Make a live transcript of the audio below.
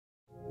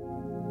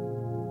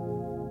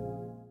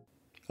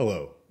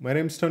Hello, my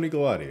name is Tony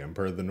Galati. I'm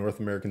part of the North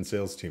American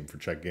sales team for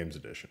Czech Games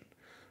Edition.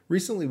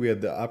 Recently, we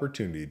had the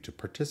opportunity to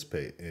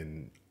participate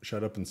in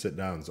Shut Up and Sit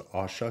Down's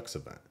Aw Shucks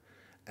event,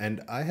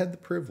 and I had the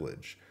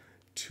privilege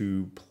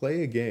to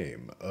play a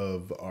game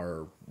of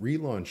our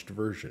relaunched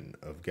version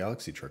of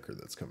Galaxy Trucker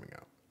that's coming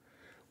out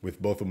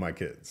with both of my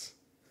kids.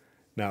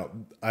 Now,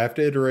 I have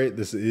to iterate,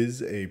 this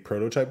is a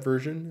prototype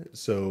version,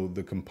 so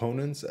the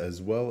components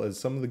as well as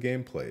some of the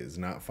gameplay is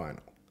not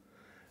final.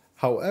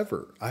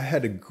 However, I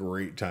had a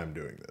great time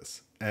doing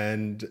this,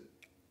 and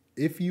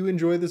if you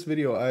enjoy this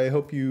video, I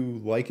hope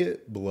you like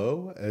it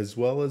below, as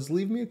well as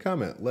leave me a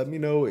comment. Let me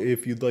know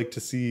if you'd like to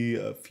see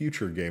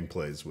future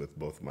gameplays with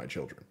both of my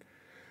children.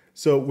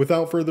 So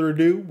without further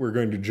ado, we're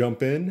going to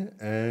jump in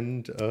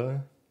and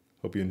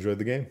hope you enjoy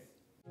the game.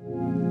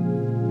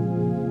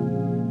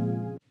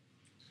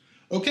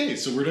 Okay,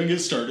 so we're going to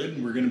get started,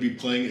 and we're going to be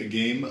playing a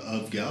game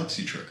of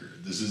Galaxy Trucker.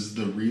 This is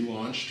the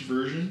relaunched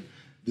version.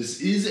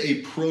 This is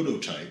a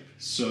prototype,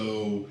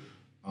 so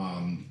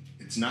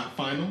it's not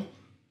final.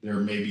 There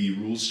may be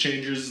rules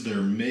changes,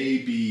 there may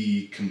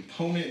be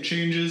component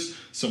changes.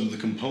 Some of the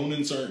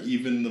components aren't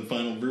even the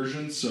final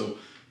version, so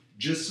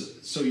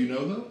just so you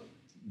know though,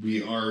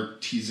 we are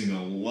teasing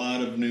a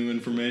lot of new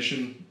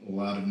information, a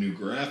lot of new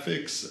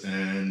graphics,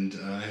 and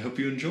I hope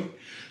you enjoy.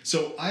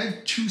 So I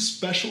have two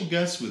special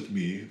guests with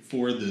me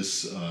for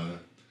this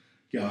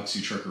Galaxy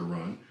Trucker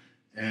run,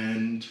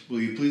 and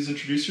will you please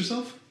introduce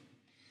yourself?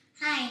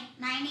 Hi,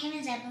 my name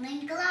is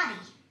Evelyn Galati.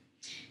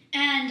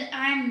 And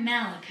I'm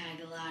Malachi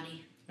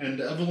Galati.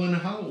 And Evelyn,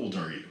 how old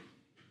are you?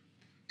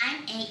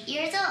 I'm 8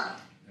 years old.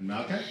 And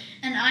Malachi?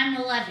 And I'm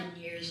 11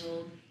 years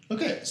old.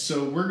 Okay,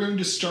 so we're going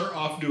to start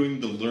off doing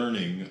the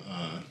learning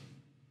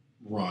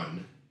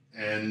run.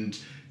 And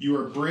you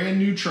are brand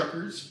new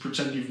truckers.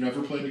 Pretend you've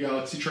never played a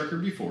Galaxy Trucker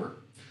before.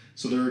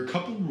 So there are a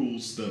couple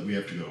rules that we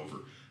have to go over.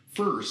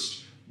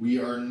 First, we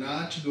are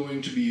not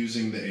going to be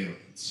using the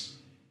aliens.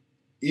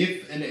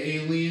 If an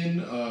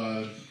alien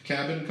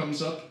cabin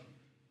comes up,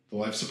 the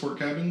life support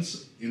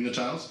cabins in the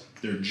tiles,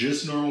 they're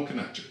just normal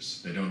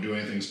connectors. They don't do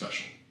anything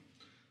special.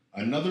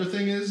 Another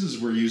thing is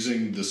we're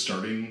using the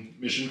starting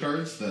mission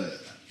cards that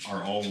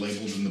are all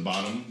labeled in the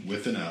bottom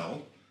with an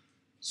L.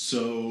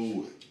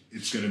 So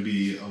it's going to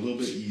be a little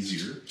bit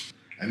easier.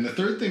 And the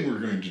third thing we're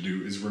going to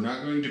do is we're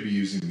not going to be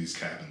using these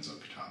cabins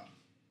up top.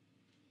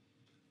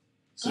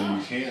 So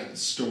you can't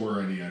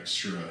store any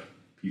extra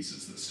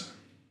pieces this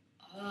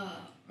time.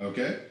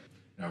 Okay?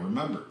 Now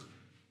remember,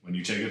 when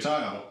you take a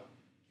tile,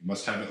 you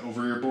must have it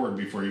over your board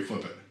before you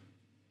flip it.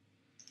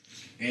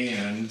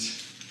 And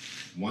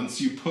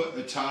once you put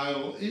a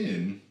tile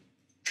in,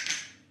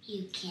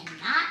 You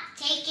cannot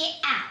take it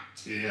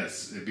out.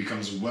 yes, it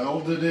becomes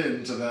welded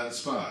into that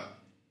spot.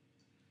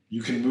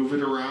 You can move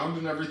it around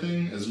and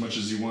everything as much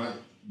as you want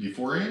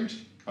beforehand.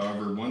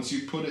 However, once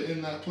you put it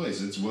in that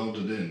place, it's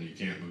welded in. You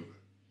can't move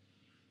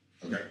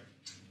it. Okay.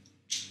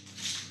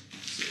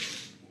 So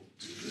we'll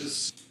do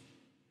this.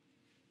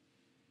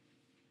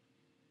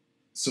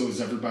 So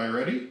is everybody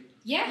ready?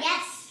 Yeah.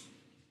 Yes.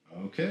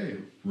 Okay,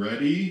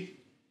 ready,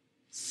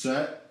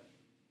 set,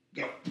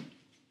 go.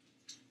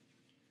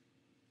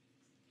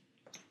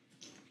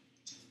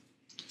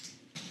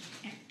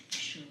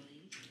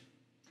 Actually,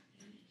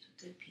 that is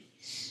a good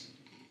piece.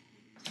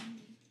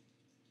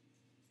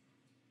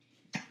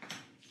 Can't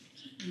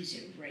use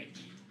it right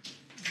now.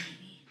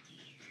 Maybe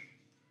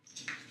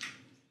later.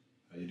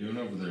 How you doing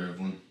over there,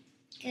 Evelyn?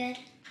 Good.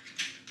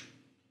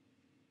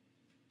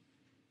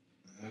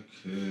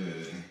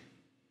 Okay.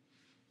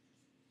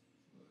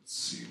 Let's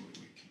see what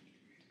we can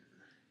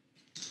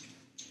do here.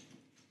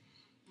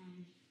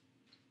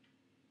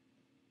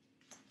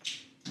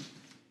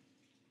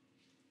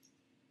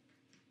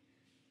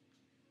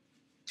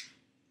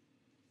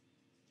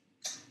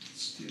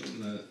 Stealing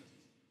that.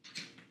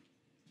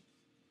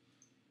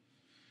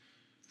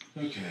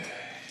 Okay.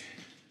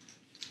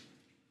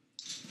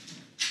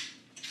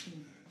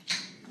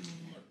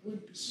 That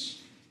would be. It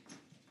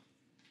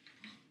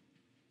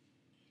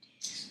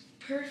is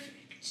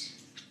perfect.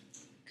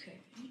 Okay.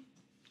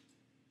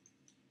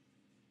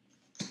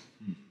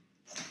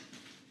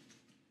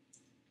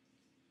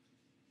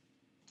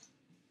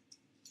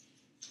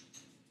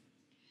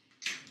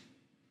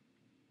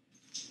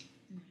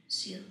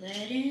 Seal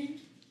that in.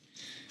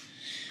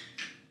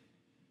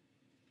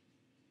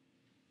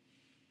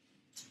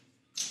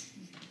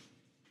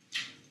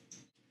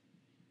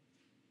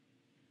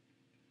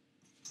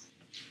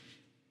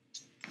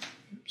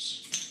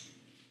 Oops.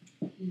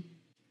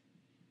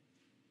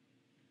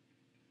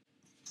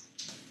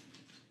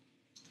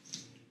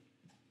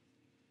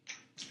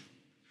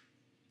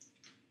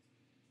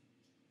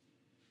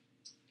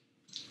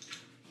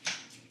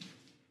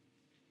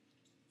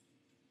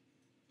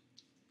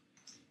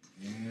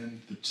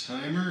 And the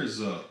timer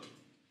is up.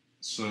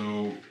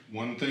 So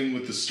one thing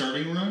with the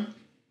starting run,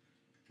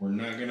 we're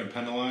not going to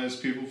penalize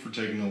people for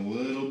taking a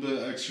little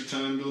bit extra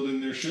time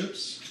building their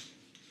ships.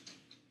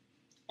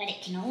 But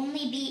it can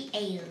only be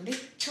a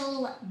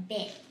little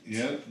bit.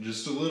 Yep,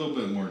 just a little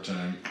bit more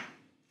time.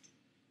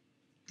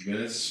 You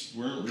guys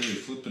weren't really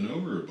flipping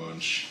over a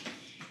bunch.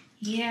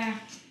 Yeah.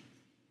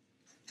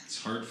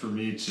 It's hard for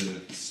me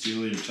to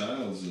steal your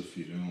tiles if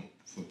you don't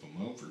flip them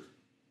over.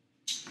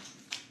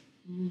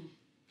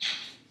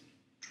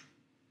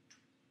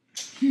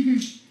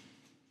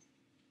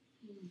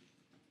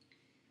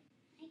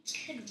 I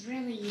could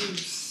really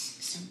use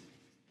some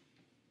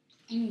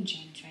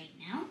engines right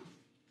now.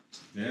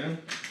 Yeah?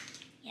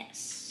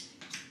 Yes.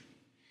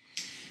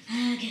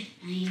 Okay,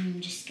 I'm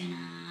just gonna.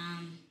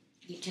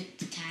 You took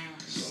the tile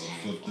out. So I'll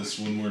flip this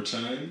one more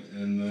time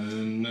and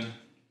then.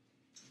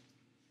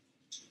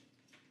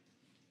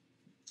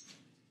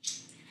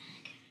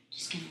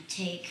 Just gonna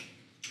take.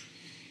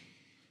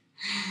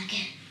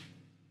 Okay.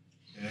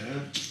 Yeah?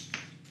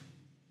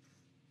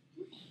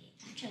 Wait,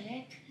 actually,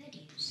 I could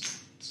use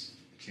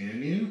that.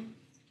 Can you?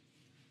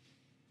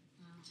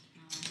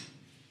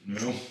 No.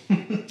 No?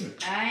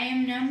 I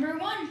am number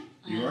 1.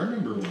 You are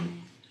number 1.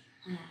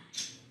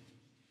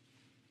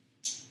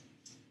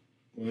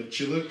 What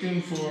you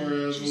looking for,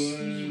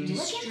 Evelyn?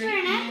 Looking for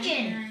an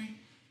engine.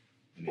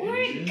 An Or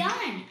a engine?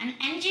 gun. An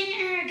engine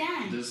or a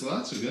gun. There's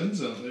lots of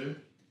guns out there.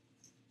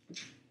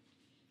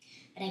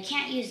 But I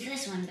can't use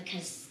this one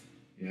because.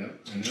 Yep,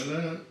 I know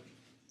that.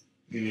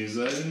 You can use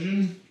that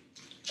engine?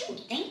 Ooh,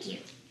 thank you.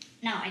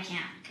 No, I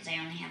can't because I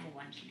only have a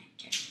 1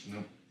 connector.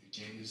 Nope, you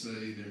can't use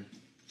that either.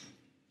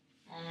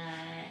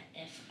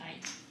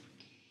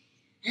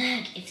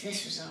 If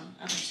this was on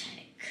the other side,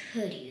 I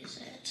could use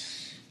it.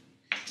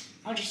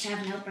 I'll just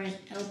have an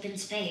open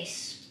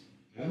space.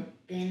 Yeah.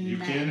 Open You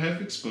that- can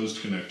have exposed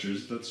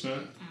connectors. That's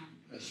not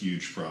a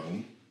huge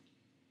problem.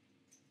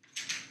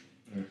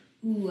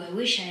 Ooh, I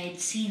wish I had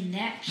seen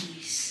that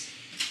piece.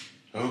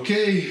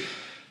 Okay,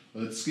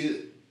 let's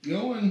get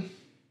going.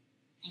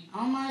 I'm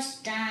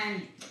almost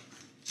done.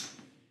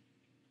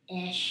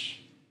 Ish.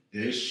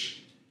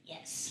 Ish.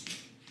 Yes.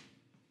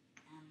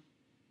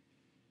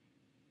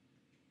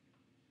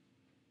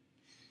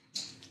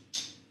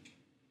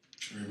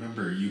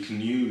 Remember, you can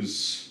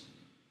use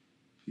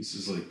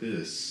pieces like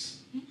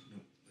this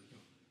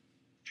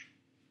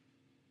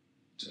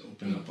to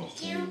open up a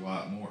whole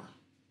lot more.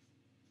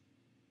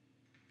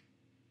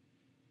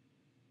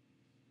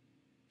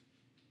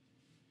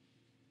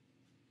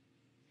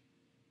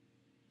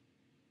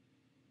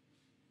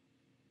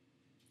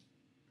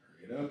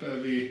 Hurry it up,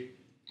 Evie.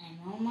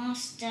 I'm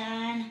almost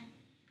done.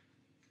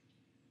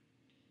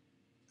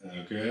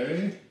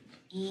 Okay.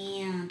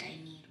 And I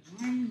need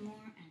one more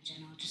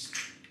engine. I'll just.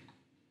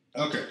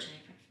 Okay. Actually,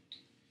 perfect.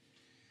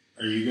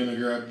 Are you going to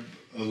grab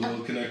a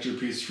little connector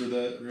piece for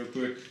that real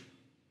quick?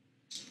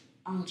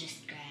 I'll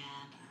just grab.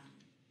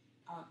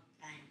 I don't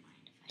mind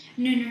if I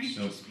have.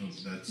 No. Nope,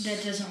 that's...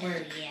 That doesn't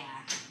work. Yeah.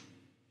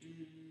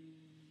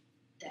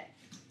 There.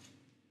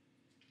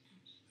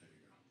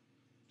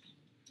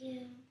 Thank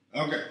you.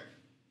 Okay,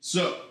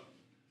 so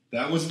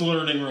that was the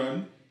learning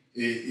run.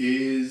 It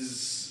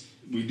is,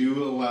 we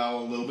do allow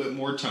a little bit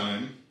more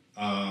time,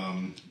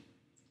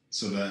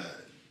 so that,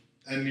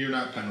 and you're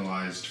not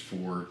penalized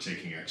for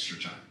taking extra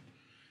time.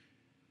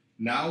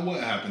 Now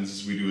what happens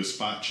is we do a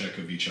spot check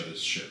of each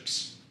other's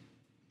ships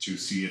to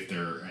see if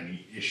there are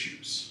any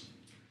issues.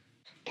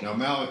 Now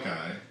Malachi,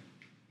 I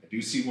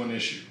do see one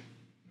issue.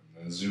 I'm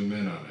going to zoom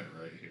in on it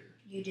right here.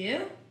 You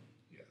do?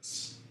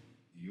 Yes.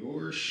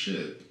 Your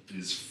ship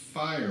is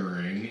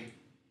firing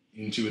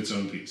into its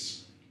own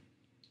piece.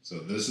 So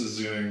this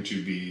is going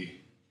to be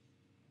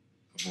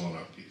a blown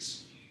up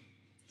piece.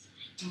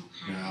 Don't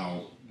have.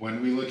 Now,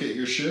 when we look at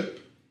your ship,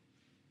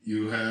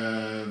 you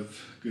have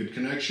good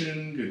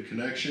connection, good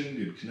connection,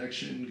 good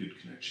connection, good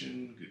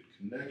connection, good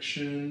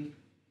connection.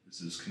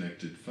 This is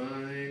connected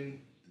fine.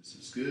 This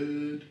is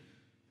good.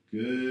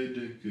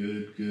 Good,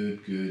 good,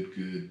 good, good,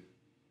 good.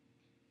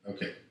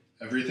 Okay.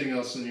 Everything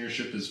else in your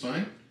ship is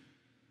fine.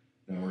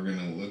 Now we're going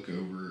to look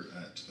over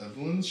at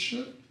Evelyn's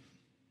ship.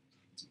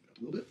 Zoom it up a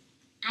little bit.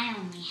 I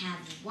only have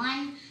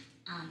one.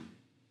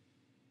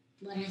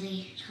 What are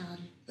they called?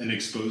 An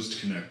exposed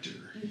connector.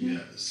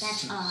 Yes.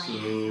 That's all I So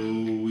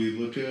have. we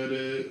look at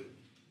it.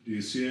 Do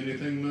you see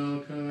anything,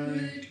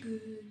 Malachi?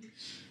 Good.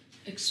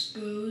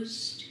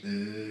 Exposed.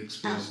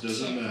 Exposed Oh,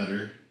 doesn't shit.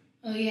 matter.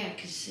 Oh yeah,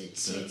 because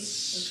it's That's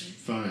safe.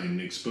 fine.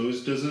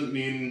 Exposed doesn't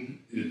mean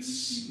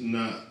it's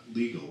not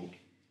legal.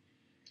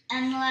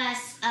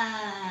 Unless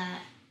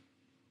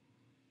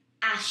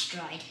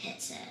asteroid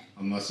hits it.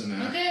 Unless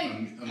an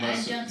Okay.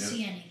 unless I don't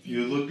see anything.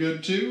 You look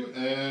good too.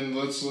 And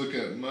let's look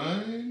at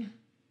mine.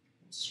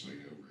 Let's swing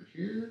over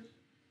here.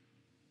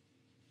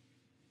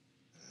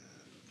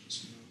 And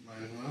just move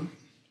mine up.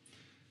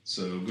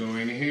 So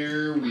going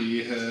here,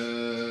 we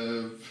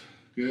have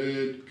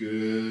good,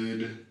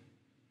 good,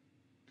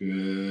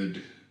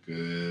 good,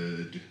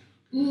 good,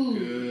 Ooh.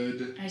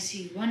 good. I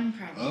see one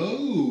problem.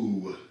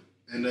 Oh,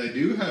 and I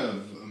do have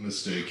a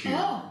mistake here.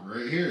 Oh.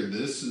 Right here.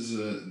 This is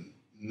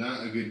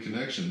not a good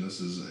connection.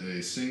 This is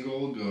a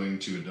single going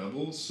to a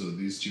double, so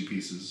these two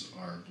pieces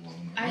are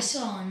blown up. I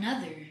saw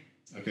another.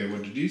 Okay,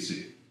 what did you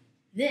see?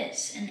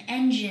 This, an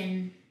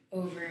engine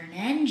over an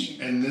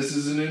engine. And this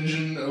is an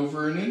engine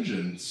over an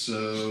engine.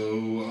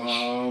 So,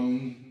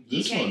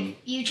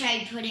 You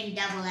tried putting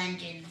double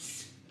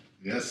engines.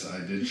 Yes, I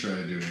did try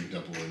doing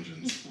double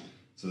engines.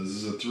 So this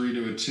is a 3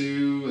 to a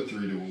 2, a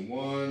 3 to a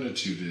 1, a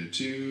 2 to a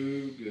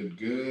 2. Good,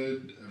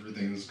 good.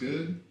 Everything's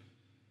good.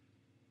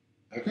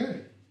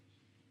 Okay.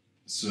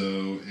 So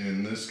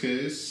in this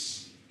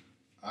case,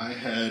 I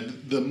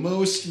had the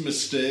most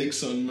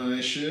mistakes on my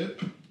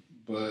ship,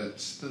 but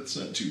that's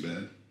not too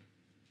bad.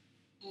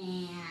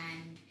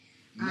 And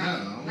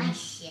Now, on my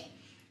ship,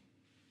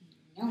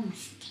 no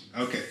mistakes.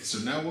 okay, so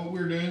now what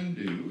we're going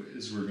to do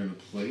is we're going to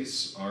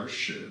place our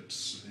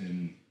ships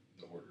in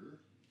the order.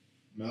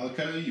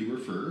 Malachi, you were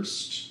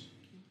first.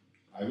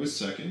 I was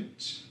second.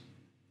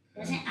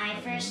 Wasn't I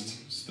first?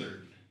 Evelyn was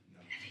third.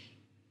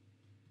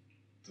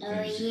 No.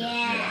 Oh,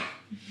 yeah.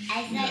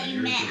 I thought you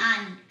you're meant good.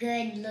 on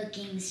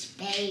good-looking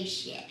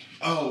spaceship.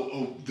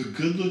 Oh, the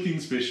good-looking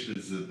spaceship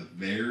is at the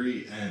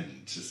very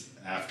end, just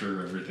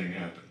after everything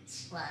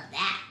happens. Well,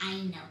 that I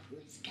know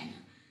who's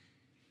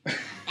gonna.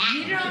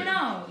 You don't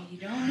know. You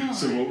don't know.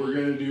 So what we're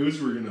going to do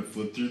is we're going to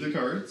flip through the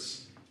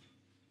cards.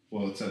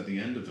 Well, it's at the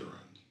end of the round.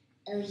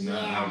 Oh,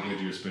 Not yeah. how good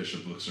your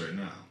spaceship looks right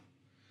now.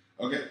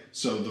 Okay,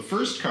 so the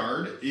first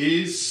card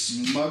is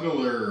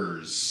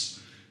Smugglers.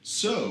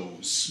 So,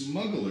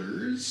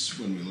 Smugglers,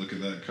 when we look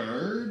at that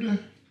card,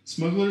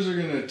 Smugglers are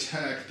going to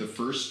attack the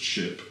first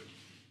ship.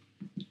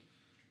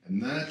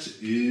 And that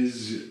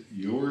is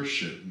your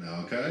ship,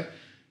 Malachi.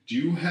 Do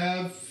you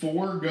have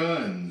 4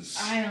 guns?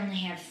 I only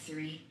have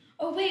 3.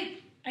 Oh, wait.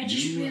 I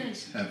just you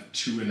realized. have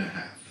 2.5.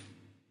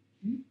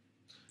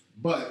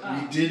 But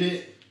we did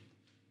it.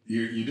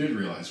 You did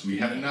realize we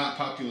have not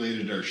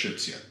populated our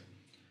ships yet.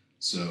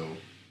 So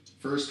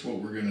first, what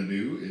we're gonna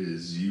do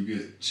is you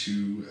get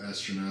 2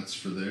 astronauts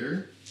for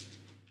there.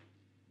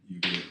 You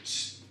get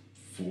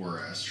 4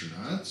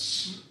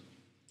 astronauts.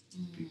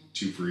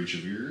 2 for each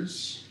of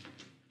yours.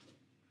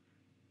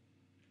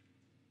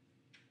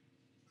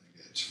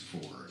 I get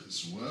 4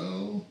 as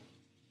well.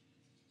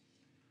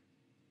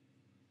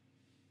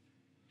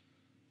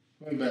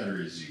 How many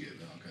batteries do you get,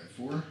 Malachi?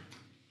 4?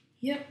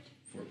 Yep.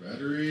 4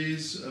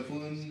 batteries,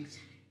 Evelyn.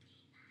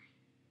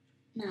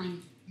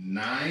 9.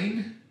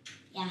 9?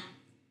 Yeah.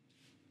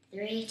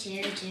 3,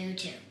 2, 2,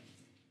 2.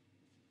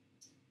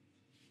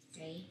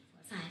 3,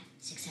 4, 5,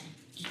 6, 7,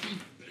 8, 9.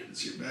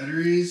 That's your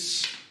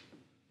batteries.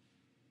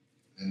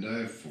 And I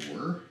have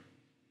 4.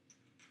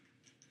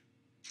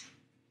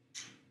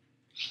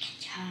 I can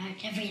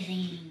charge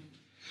everything.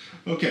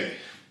 Okay,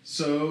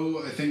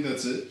 so I think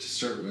that's it to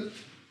start with.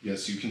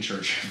 Yes, you can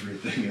charge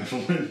everything,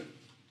 Evelyn.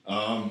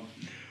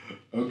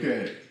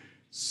 Okay,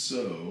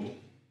 so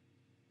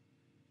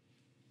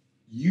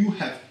you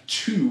have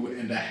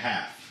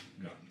 2.5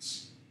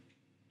 guns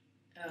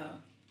Oh.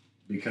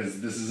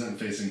 because this isn't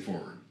facing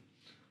forward.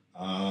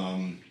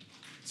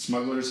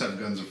 Smugglers have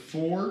guns of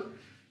 4,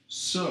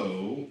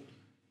 so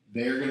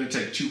they're going to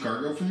take 2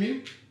 cargo from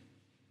you.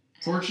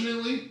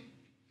 Fortunately,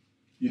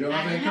 you don't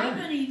have I any don't have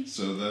cargo, any.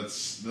 so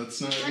that's not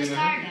going What's to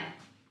cargo?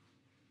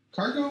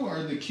 Cargo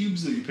are the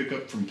cubes that you pick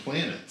up from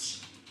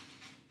planets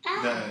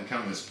Oh. that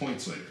count as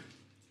points later.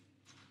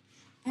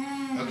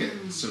 Mm. Okay,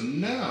 so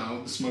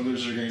now the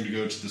smugglers are going to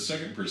go to the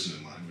second person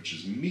in line, which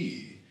is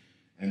me.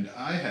 And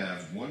I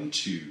have 1,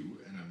 2,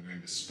 and I'm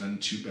going to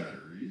spend 2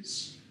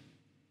 batteries.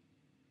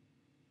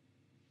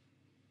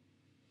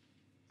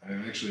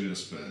 I'm actually going to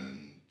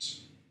spend...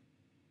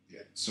 Yeah,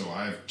 so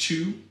I have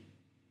 2,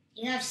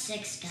 You have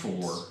 6 guns.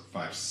 4,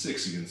 5,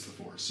 6 against the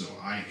 4. So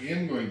I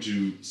am going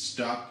to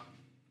stop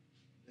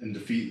and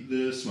defeat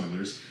the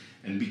smugglers.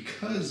 And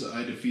because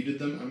I defeated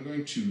them, I'm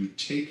going to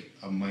take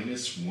a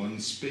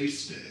 -1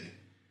 space day,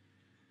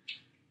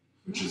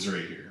 which is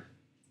right here,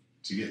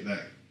 to get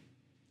that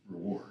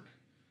reward.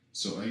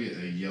 So I get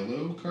a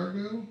yellow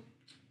cargo,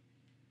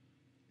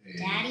 a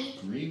Daddy,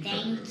 green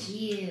thank cargo,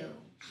 you.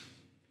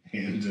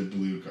 and a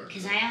blue cargo.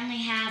 Because I only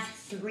have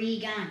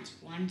 3 guns.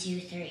 1, 2,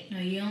 3. No,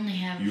 you only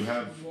have. You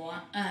have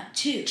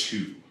 2.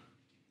 2,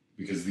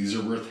 because these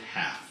are worth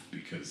half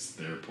because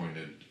they're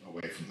pointed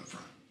away from the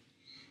front.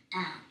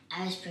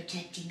 I was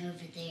protecting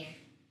over there.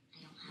 I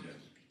don't have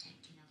any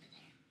protecting over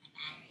there. My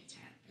batteries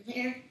are over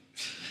there.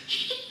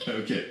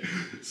 Okay,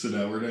 so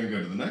now we're going to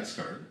go to the next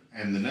card.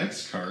 And the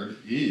next card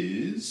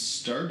is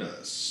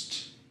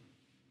Stardust.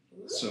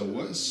 So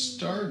what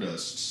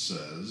Stardust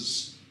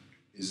says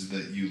is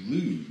that you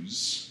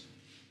lose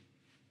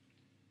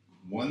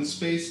 1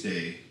 space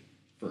day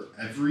for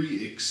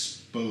every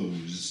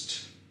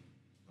exposed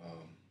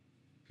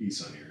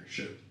piece on your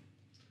ship.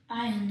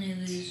 I only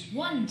lose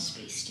 1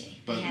 space day.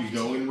 But I have we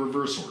go 2. in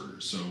reverse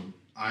order. So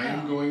I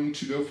am going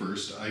to go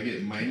first. I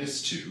get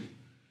 -2.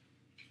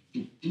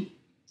 Oop, oop.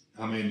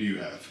 How many do you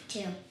have?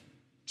 2.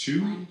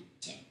 2? 1,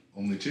 2.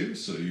 Only 2,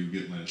 so you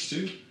get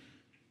 -2.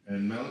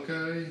 And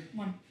Malachi,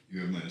 1. you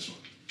have -1.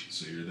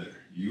 So you're there.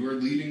 You are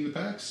leading the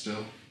pack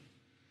still.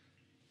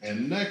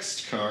 And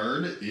next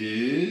card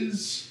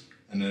is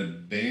an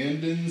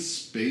abandoned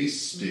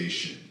space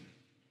station.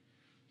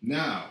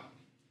 Now,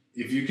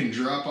 if you can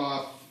drop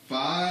off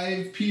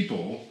 5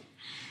 people,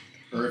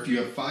 or if you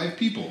have 5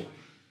 people,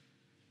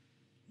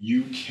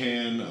 you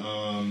can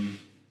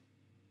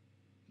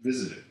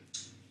visit it?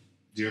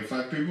 Do you have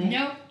 5 people?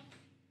 Nope.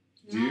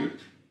 Do you?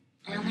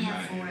 I only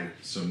have do not 4. either.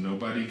 So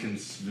nobody can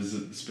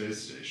visit the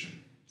space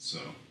station. So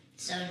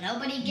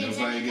nobody gets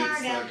nobody any gets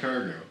cargo. that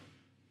cargo.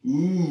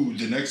 Ooh,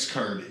 the next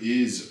card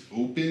is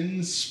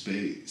open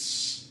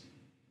space.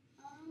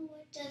 Oh,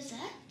 what does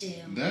that do?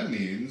 That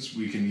means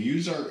we can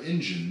use our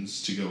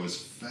engines to go as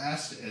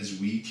fast as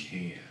we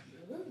can.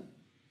 Ooh.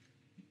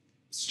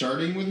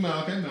 Starting with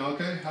Malachi.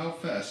 Malachi, how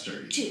fast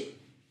are you? 2.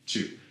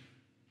 2.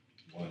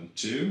 1,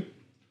 2.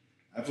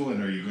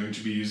 Evelyn, are you going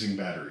to be using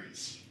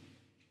batteries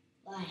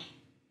Why?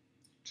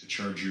 to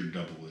charge your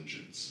double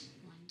engines?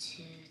 1,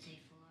 2, 3,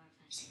 4,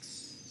 5,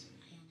 6.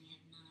 I only have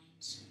 9.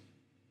 So.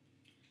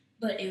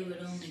 But it would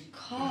only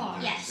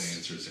cost. Yes. The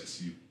answer is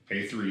yes. You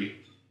pay 3.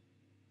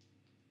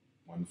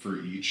 1 for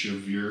each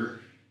of your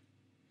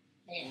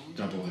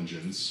double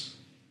engines.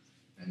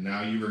 And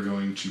now you are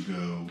going to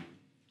go...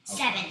 how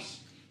 7. fast?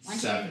 1,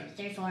 7.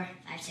 2, 3, 4,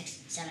 5,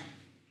 6, 7.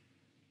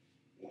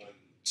 1,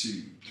 2,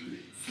 3,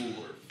 4,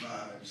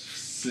 5,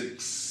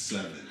 6,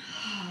 7.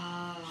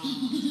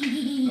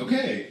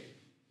 Okay.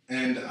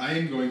 And I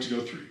am going to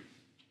go 3.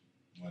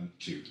 1,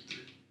 2, 3.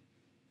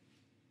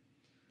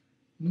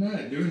 I'm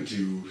not doing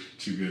too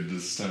good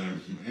this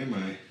time, am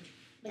I?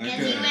 Because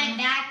Okay. you went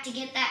back to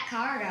get that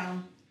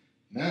cargo.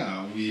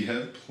 Now we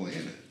have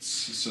planets.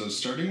 So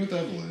starting with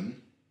Evelyn,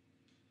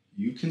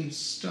 you can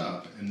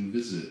stop and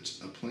visit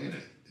a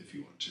planet if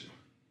you want to.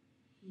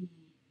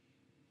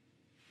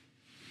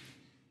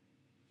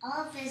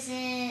 I'll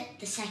visit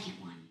the second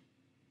one.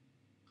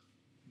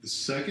 The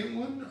second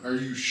one? Are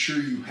you sure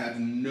you have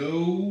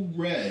no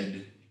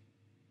red?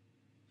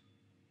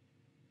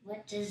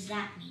 What does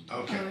that mean?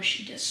 Okay. Oh,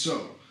 she does.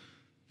 So,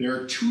 there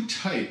are 2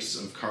 types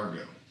of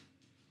cargo.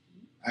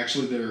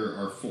 Actually, there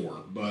are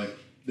 4, but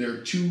there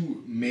are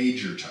 2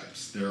 major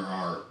types. There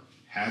are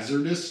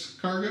hazardous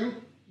cargo,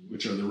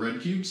 which are the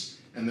red cubes,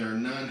 and there are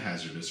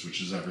non-hazardous,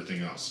 which is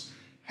everything else.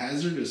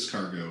 Hazardous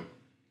cargo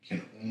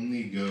can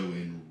only go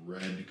in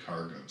red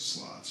cargo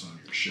slots on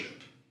your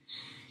ship.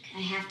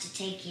 I have to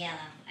take yellow.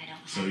 I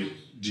don't So, have any.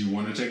 do you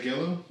want to take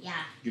yellow? Yeah.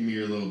 Give me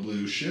your little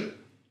blue ship.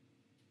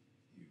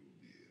 You will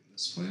be in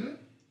this planet.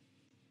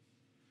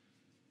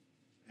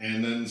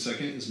 And then the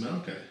second is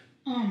Malachi.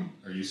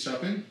 Are you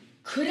stopping?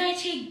 Could I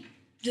take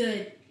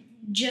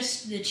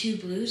just the 2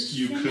 blues?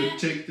 You from could that?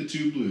 take the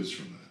 2 blues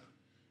from that.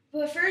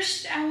 But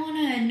first, I want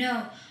to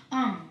know,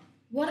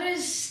 what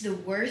is the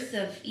worth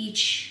of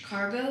each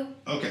cargo?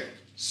 Okay,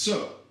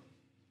 so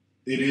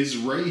it is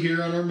right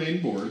here on our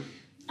main board.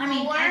 I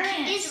mean, 4 I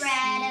can't is see.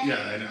 red.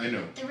 Yeah, I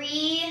know.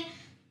 3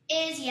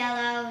 is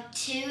yellow.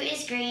 2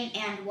 is green,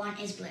 and 1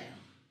 is blue.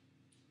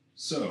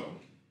 So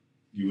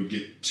you would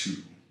get 2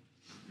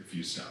 if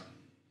you stop.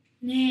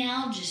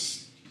 Yeah, I'll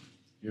just.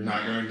 You're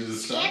not going to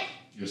stop? Skip.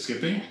 You're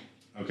skipping?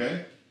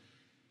 Okay.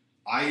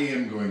 I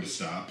am going to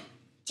stop.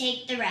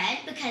 Take the red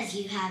because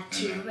you have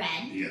 2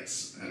 red.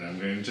 Yes, and I'm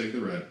going to take the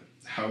red.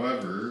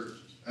 However,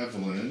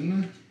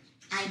 Evelyn,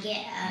 I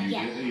get a you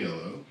yellow. get a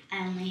yellow.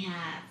 I only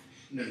have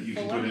No, you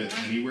 4 can put it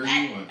more. anywhere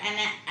you want.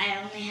 I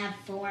only have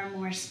 4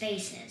 more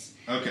spaces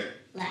Okay.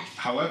 left.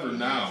 However,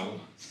 now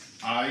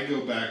I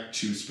go back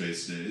 2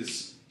 space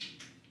days,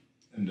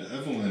 and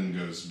Evelyn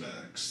goes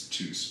back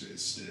 2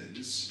 space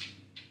days.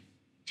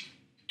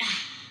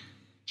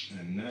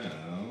 And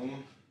now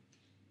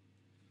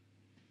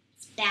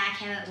It's back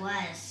how it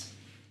was.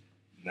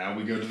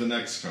 we go to the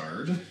next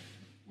card,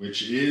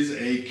 which is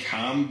a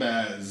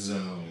combat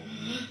zone.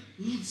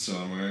 So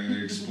I'm going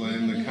to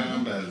explain the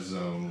combat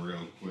zone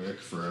real quick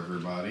for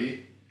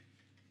everybody.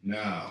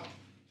 Now,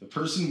 the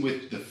person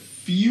with the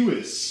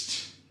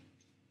fewest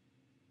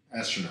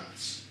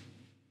astronauts.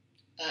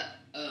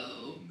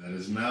 Uh-oh. That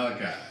is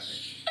Malachi.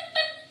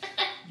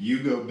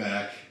 You go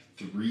back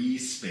 3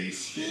 space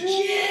stations.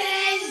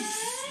 Yes!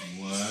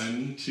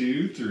 1,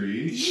 2,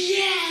 3.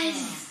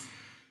 Yes!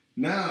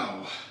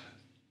 Now,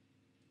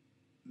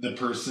 the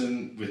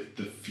person with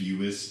the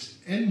fewest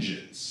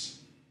engines.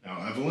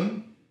 Now,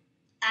 Evelyn,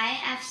 I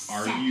have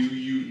 7.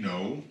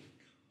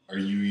 are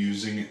you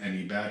using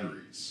any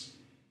batteries?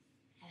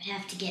 I would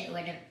have to get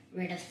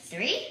rid of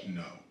 3.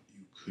 No.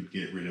 You could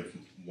get rid of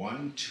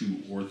 1,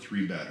 2, or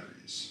 3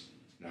 batteries.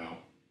 Now,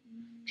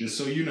 just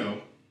so you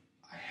know,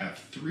 I have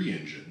 3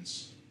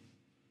 engines.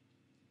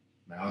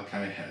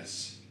 Malachi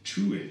has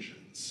 2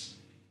 engines.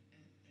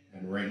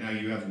 And right now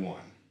you have 1.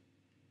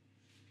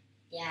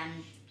 Yeah,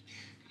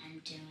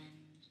 I'm doing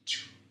 2.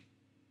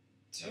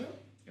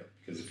 Yep,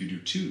 because if you do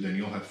 2, then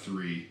you'll have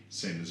 3,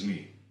 same as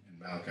me. And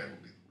Malachi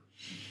will be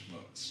the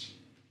lowest.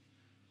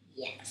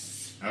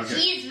 Yes. Okay.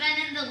 He's been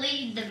in the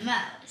lead the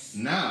most.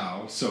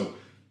 Now, so,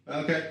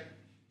 okay.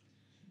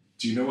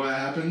 Do you know what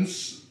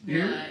happens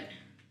here?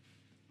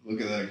 What?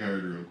 Look at that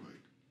card real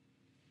quick.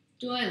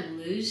 Do I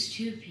lose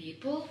 2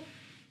 people?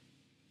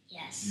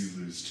 Yes.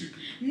 You lose 2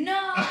 people.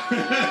 No!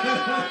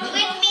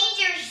 Which means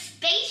your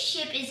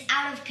spaceship is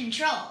out of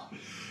control.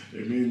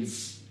 It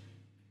means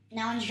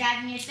No one's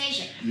driving your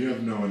spaceship. you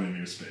have no one in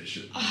your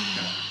spaceship.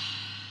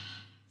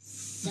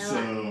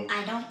 So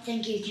I don't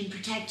think you can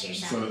protect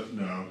yourself. So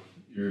no,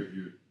 you're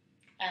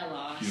I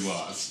lost. You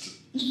lost.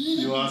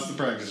 You lost the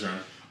practice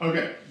round.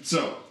 Okay,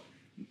 so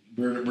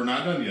we're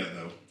not done yet,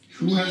 though.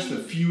 Who has the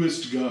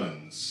fewest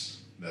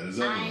guns? That is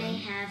Evelyn. I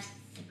have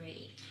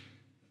 3.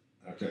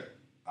 Okay.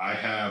 I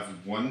have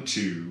 1,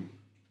 2,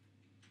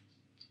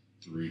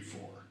 3, 4.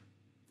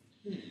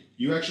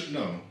 You actually,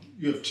 no,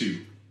 you have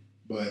 2.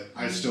 But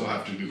I still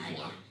have to do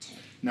 4.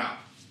 Now,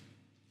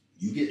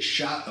 you get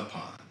shot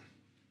upon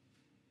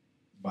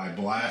by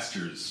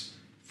blasters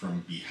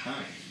from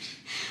behind.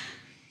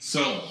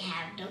 So, I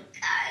have no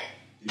gun.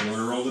 you want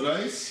to roll the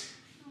dice?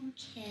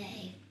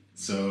 Okay.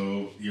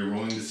 So, you're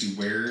rolling to see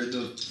where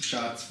the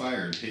shots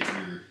fired hit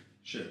your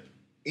ship.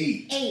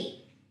 8. 8.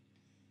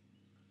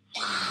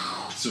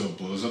 So it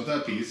blows up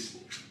that piece.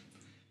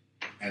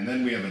 And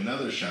then we have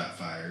another shot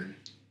fired.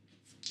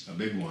 A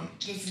big one.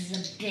 This is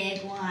a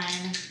big one.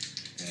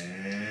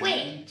 And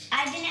Wait,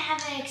 I didn't have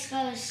it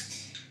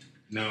exposed.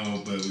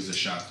 no, but it was a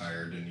shot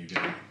fired and you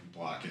didn't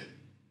block it.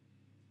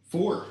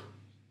 4.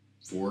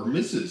 4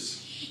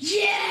 misses.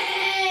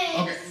 Yay!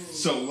 Okay,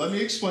 so let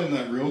me explain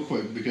that real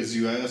quick because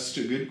you asked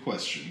a good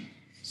question.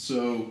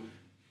 So,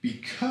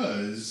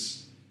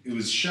 because it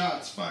was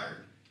shots fired,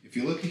 if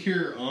you look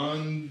here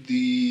on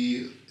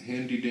the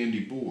handy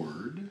dandy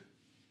board,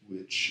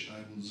 which I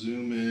will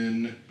zoom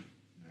in and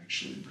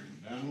actually bring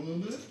it down a little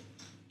bit,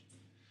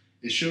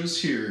 it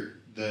shows here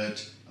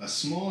that a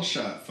small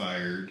shot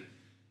fired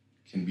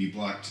can be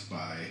blocked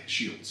by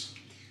shields.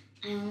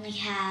 I only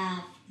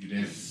have You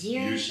didn't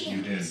 0 shields.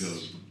 You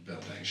didn't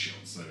build any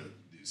shields. That are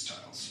these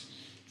tiles.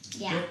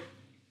 Yeah. Yep.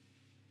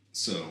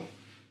 So,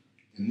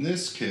 in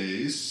this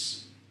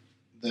case,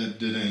 that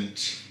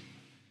didn't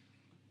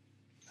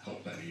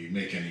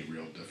make any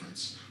real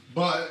difference.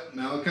 But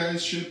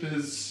Malachi's ship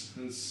is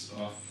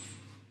off.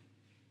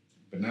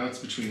 But now it's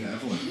between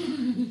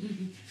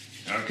Evelyn.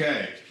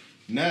 Okay.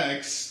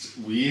 Next,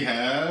 we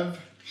have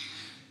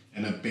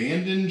an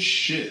abandoned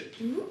ship.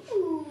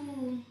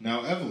 Ooh.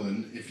 Now,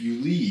 Evelyn, if you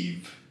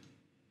leave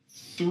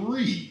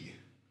 3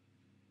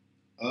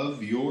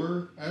 of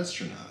your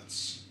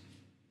astronauts,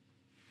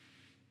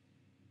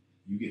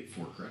 you get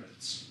 4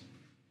 credits.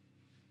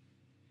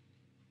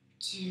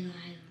 Do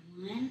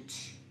I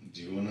want?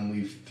 Do you want to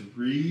leave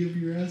 3 of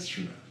your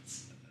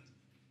astronauts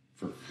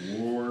for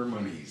 4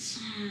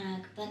 monies?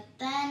 But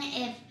then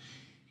if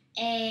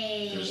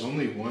There's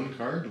only 1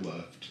 card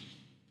left.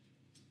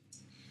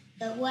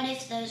 But what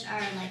if those are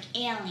like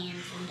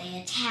aliens and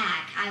they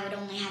attack? I would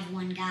only have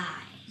 1 guy.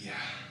 Yeah.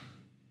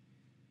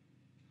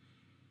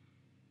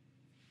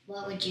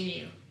 What would you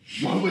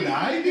do? What would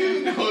I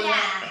do? No,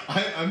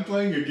 Yeah. I'm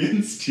playing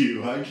against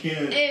you. I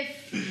can't.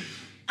 If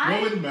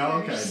What would I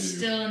Malachi were do?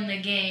 still in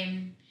the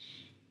game,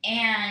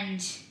 and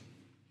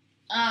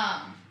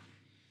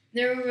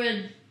there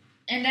would,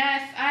 and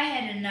if I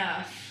had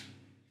enough,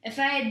 if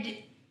I had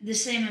the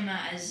same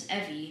amount as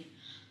Evie,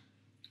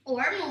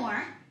 Or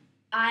more.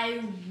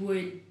 I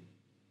would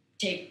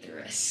take the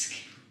risk.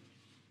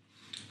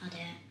 I'll do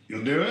it.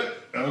 You'll do it?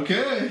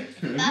 Okay.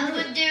 Bob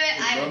would do it.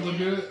 I Bob would would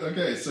do do it. it?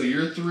 Okay, so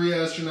your 3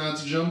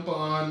 astronauts jump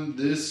on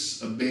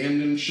this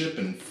abandoned ship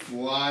and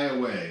fly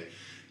away.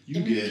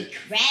 You get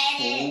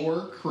Credit.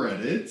 4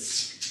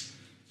 credits,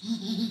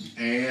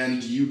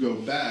 and you go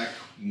back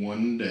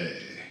 1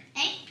 day.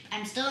 Hey,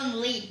 I'm still in the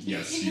lead.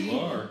 Yes, you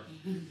are.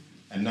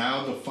 And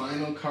now the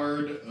final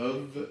card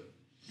of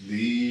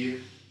the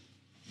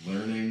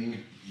learning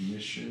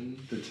mission,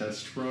 the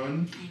test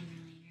run.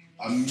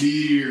 I'm A really nervous.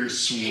 meteor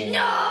swarm.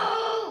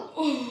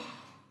 No!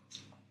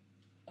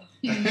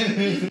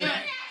 That's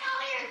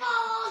all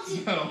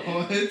your fault.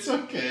 No, it's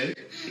okay.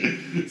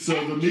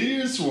 So the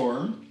meteor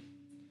swarm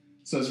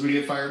says we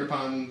get fired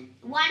upon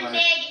 1 by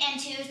big and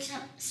 2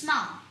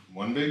 small.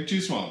 1 big,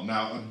 2 small.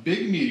 Now, a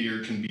big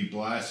meteor can be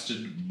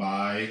blasted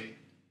by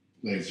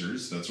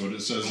lasers. That's what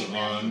it says I really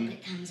on hope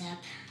it comes up.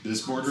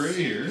 this board right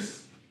here.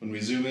 When we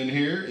zoom in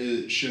here,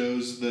 it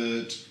shows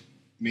that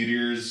big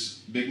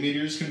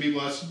meteors can be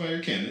blasted by your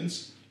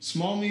cannons.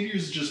 Small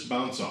meteors just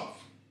bounce off.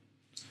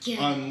 Good.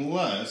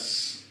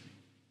 Unless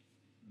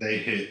they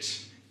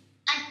hit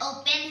An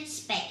open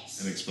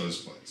space. an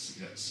exposed place.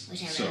 Yes.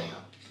 Which I So, really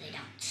hope they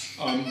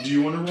don't. do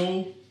you want to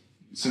roll?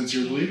 Since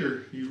you're the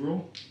leader, you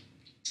roll.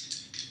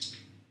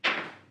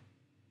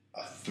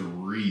 A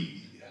 3.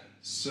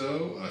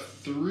 So a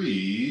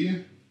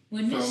 3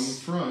 Would from miss.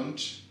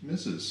 front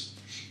misses.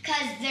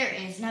 Because there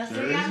is no 3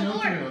 There is on the no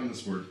board. 3 on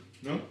this board.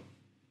 Nope.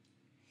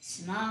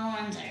 Small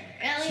ones are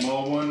really...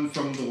 Small one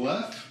from the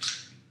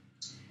left.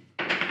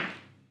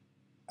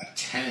 A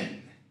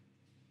 10.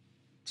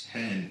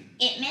 10.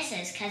 It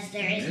misses because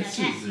there is Misses.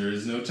 no 10. There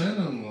is no 10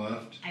 on the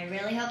left. I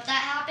really hope that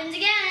happens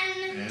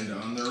again. And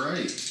on the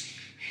right,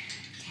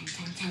 10,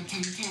 10,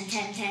 10, 10,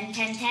 10, 10,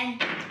 10, 10,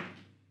 10.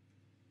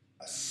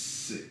 a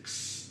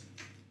 6.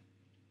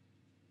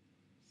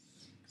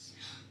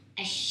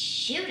 I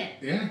shoot it.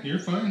 Yeah, you're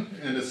fine.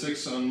 And a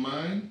 6 on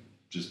mine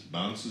just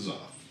bounces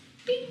off.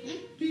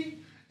 Beep.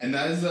 Beep. And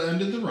that is the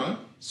end of the run.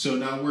 So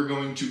now we're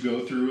going to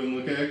go through and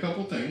look at a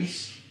couple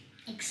things.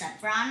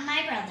 Except for on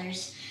my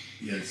brothers.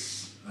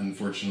 Yes,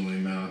 unfortunately,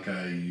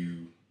 Malachi,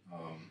 you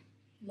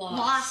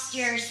lost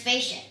your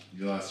spaceship.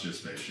 You lost your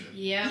spaceship.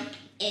 Yep.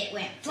 It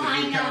went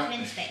flying off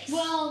in space.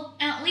 Well,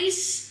 at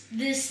least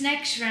this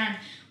next round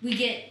we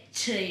get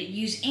to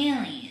use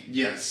aliens.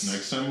 Yes.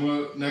 Next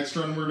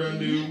run we're going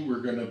to do,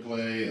 we're going to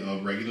play a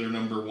regular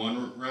number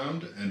 1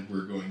 round, and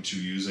we're going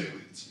to use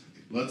aliens.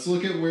 Let's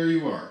look at where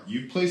you are.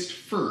 You placed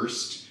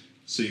first,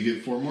 so you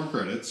get 4 more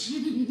credits.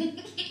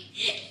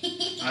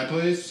 I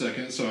placed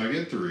second, so I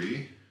get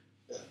 3.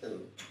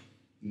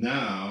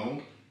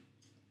 Now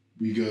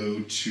we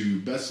go to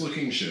best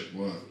looking ship.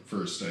 Well,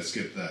 first I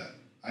skipped that.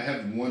 I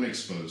have 1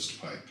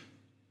 exposed pipe.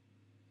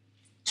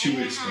 2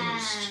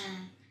 exposed.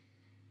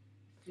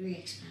 3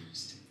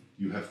 exposed.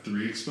 You have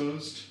 3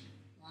 exposed?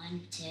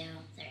 1, 2,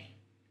 3.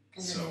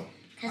 So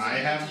I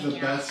have the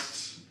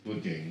best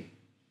looking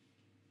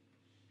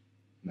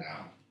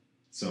now.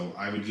 So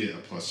I would get a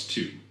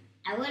 +2.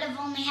 I would have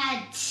only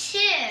had 2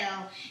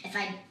 if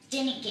I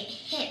didn't get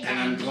hit by And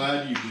I'm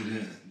glad you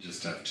didn't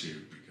just have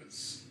 2,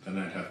 because then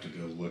I'd have to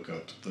go look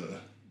up the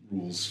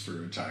rules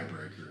for a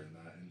tiebreaker in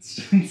that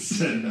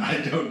instance, and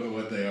I don't know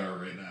what they are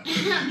right now.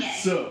 Okay.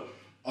 So,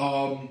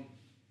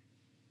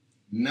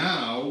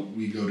 now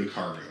we go to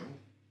cargo.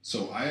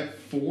 So I have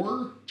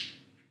 4,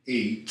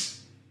 8,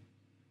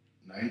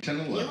 9, 10,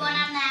 11. You won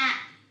on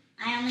that.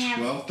 I only have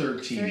 12,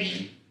 13,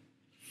 3.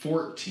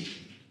 14.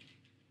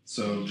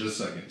 So, just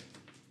a second.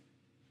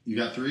 You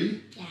got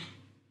 3? Yeah.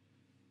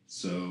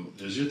 So,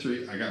 there's your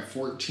 3. I got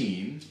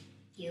 14.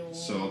 You.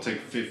 So, I'll take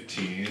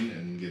 15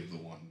 and give the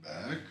 1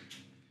 back.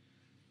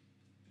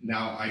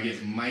 Now, I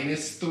get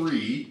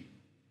 -3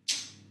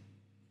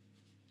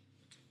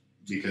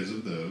 because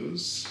of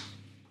those.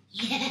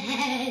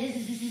 Yes.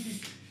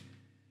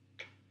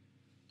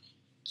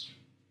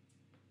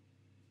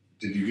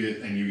 Did you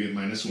get, and you get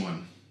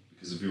 -1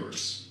 because of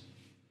yours.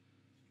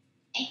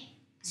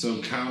 So,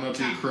 count up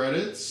your 10.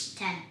 credits.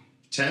 10.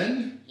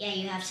 10? Yeah,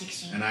 you have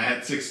 16. And I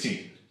had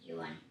 16. You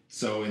won.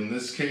 So in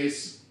this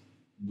case,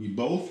 we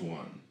both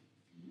won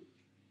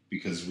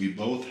because we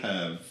both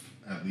have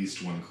at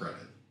least 1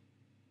 credit.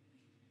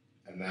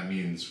 And that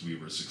means we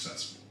were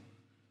successful.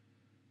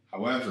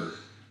 However,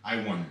 I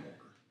won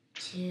more.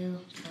 2,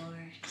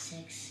 4,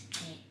 6,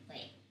 8.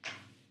 Wait.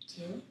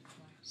 2,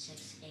 4,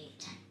 6, 8,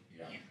 10.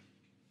 Yeah.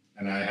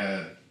 And I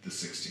had the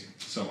 16.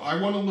 So I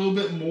won a little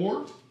bit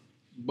more,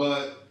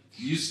 but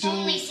you still...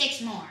 Only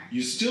 6 more.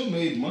 You still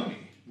made money,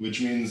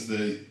 which means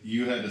that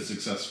you had a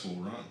successful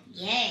run.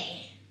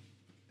 Yay.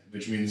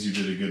 Which means you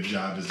did a good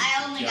job as a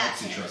I only got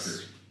Galaxy 6.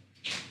 Trucker.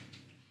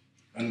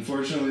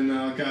 Unfortunately,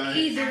 Malachi...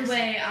 Either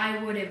way,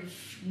 I would have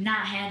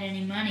not had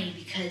any money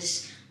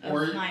because of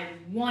Or- my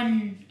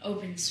 1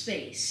 open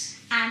space.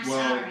 I'm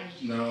sorry.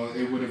 No,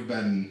 it would have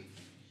been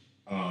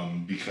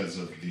because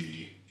of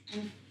the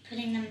I'm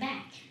putting them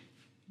back.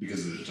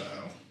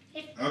 tile.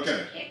 Here.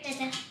 Okay. Here,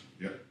 Dada.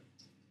 Yep.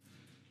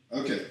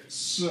 Okay,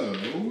 so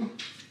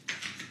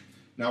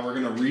now we're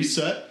gonna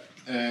reset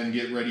and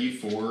get ready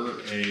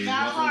for a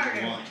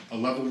harder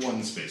one. level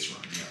 1 space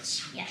run.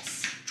 Yes.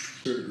 Yes.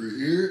 Put it right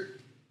here.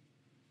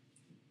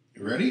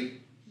 You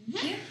ready?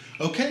 Yeah.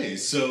 Okay,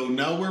 so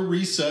now we're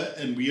reset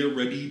and we are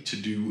ready to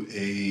do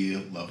a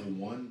level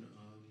 1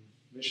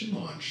 mission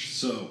launch.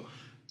 So,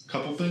 a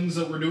couple things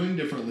that we're doing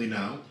differently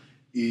now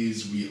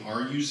is we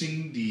are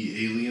using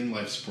the alien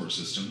life support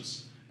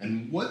systems.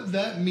 And what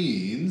that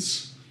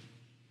means...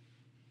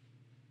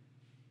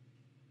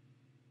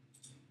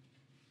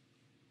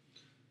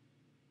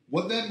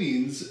 What that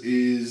means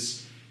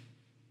is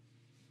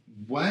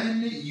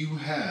when you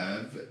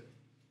have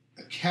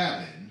a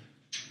cabin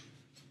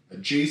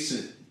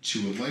adjacent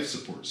to a life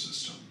support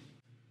system,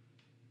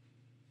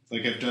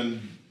 like I've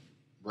done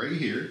right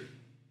here,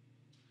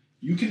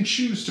 you can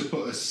choose to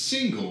put a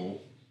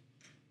single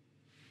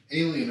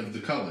alien of the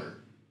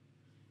color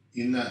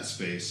in that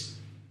space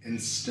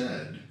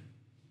instead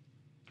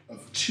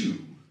of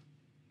 2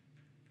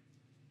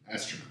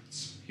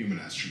 astronauts, human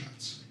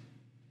astronauts.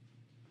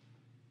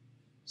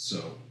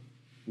 So,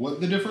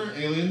 what the different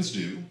aliens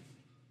do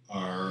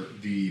are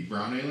the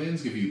brown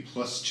aliens give you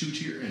 +2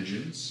 to your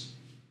engines,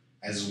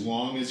 as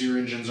long as your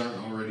engines aren't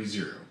already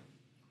 0.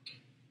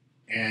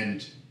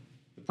 And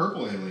the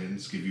purple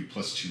aliens give you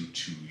 +2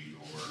 to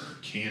your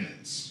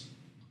cannons,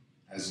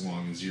 as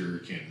long as your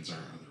cannons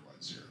aren't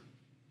otherwise 0.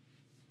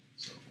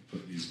 So I'll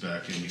put these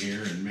back in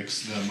here and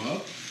mix them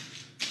up.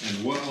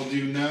 And what I'll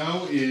do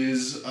now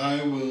is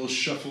I will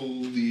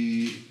shuffle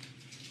the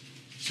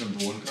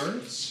number 1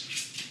 cards,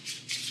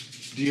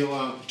 deal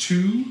out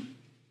 2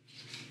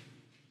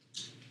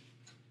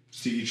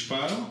 to each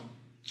pile.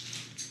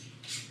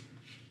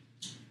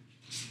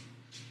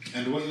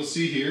 And what you'll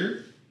see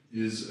here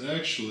is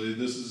actually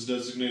this is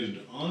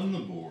designated on the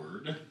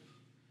board.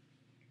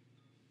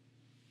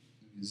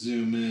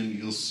 Zoom in,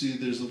 you'll see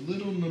there's a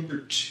little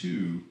number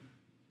 2,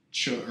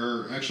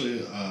 or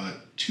actually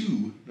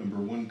 2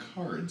 number 1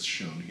 cards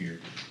shown here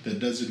that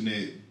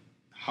designate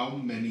how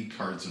many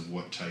cards of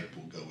what type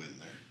will go in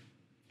there.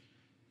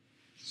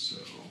 So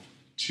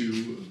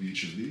 2 of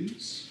each of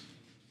these.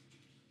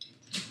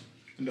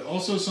 And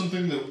also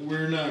something that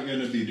we're not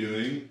going to be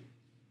doing,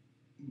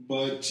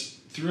 but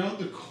throughout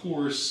the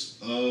course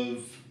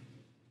of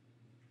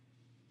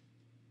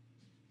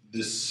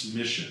this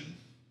mission,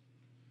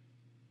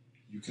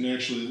 you can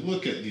actually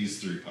look at these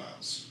 3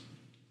 piles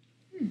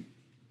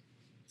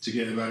to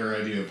get a better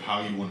idea of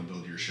how you want to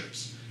build your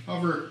ships.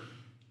 However,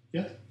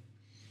 yeah.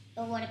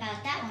 But what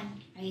about that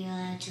one? Are you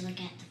allowed to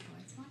look at the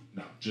 4th one?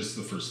 No, just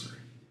the first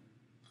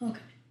 3. Okay.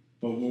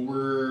 But what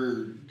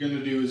we're going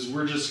to do is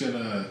we're just going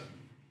to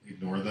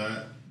ignore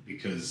that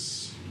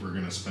because we're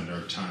going to spend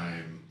our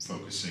time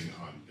focusing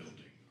on building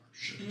our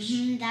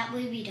ships. That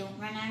way we don't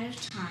run out of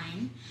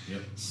time.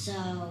 Yep.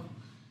 So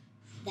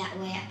that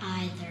way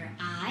either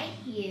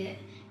you,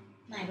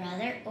 my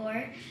brother,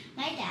 or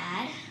my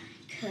dad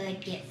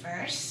could get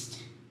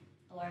first,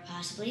 or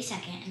possibly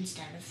second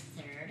instead of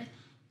third,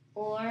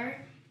 or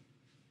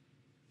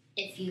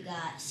if you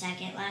got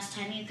second last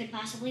time, you could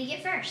possibly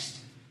get first.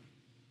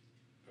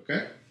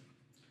 Okay.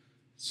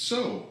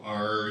 So,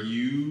 are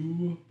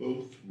you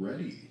both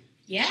ready?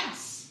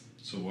 Yes.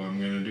 So what I'm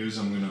going to do is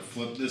I'm going to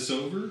flip this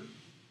over,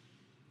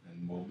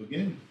 and we'll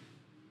begin.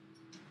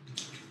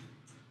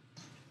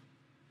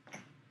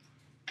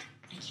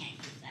 I can't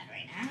use that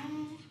right now.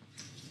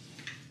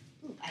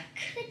 Ooh, I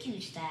could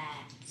use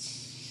that.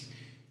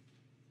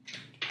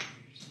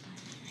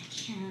 But I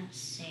can't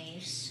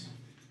save, so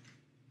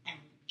I'm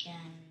gonna...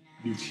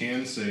 You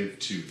can save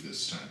 2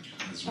 this time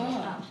as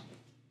well. Oh.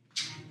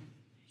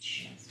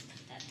 Just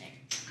put that there.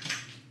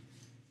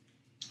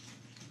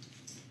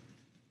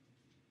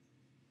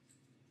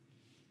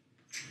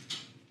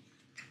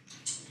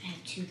 I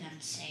have 2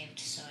 guns saved,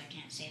 so I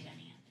can't save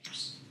any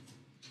others.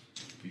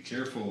 Be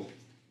careful.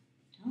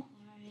 Don't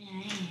worry, I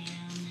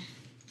am.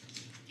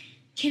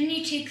 Can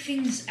you take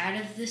things out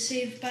of the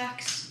save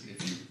box?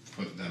 If you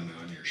put them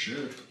on your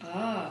ship.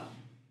 Oh.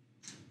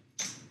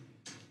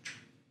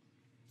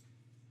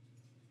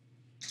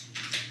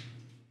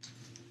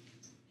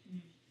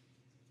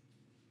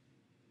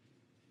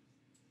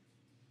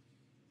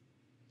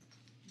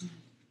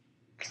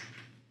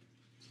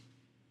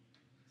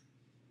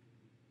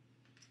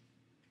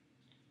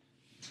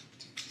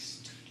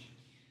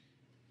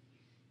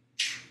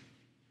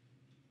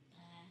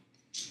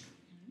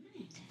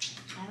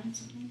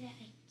 Something that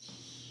I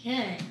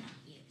could not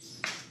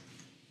use.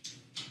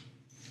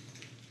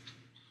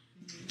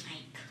 I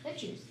could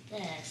use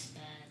this,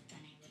 but then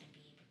I wouldn't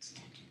be able to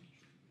touch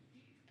anything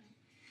over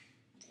there.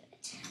 But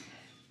I'll do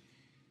it.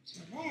 So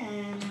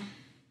then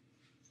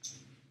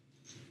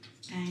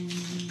I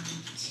need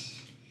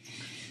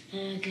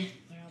good.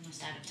 We're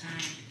almost out of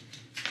time.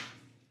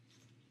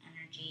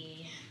 Energy.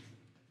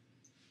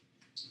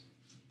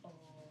 Oh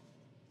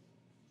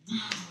no,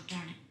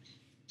 darn it.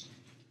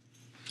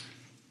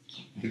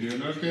 You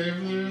doing okay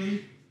over there,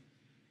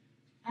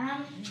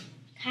 Abby?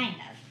 Kind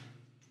of.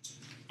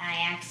 I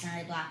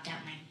accidentally blocked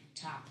out my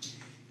top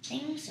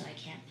thing, so I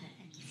can't put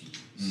anything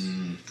else.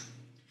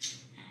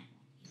 I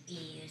won't be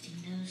using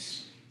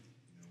those.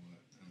 You know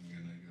what? I'm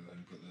going to go ahead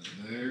and put that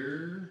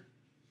there.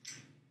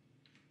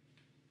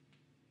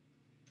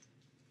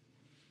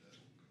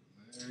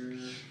 That'll go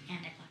there.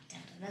 And I blocked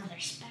out another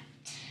spot.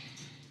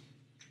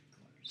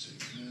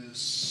 Take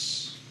this.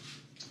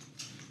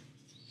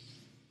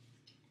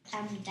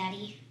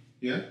 Daddy,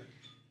 Yeah?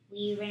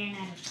 we ran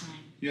out of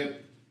time.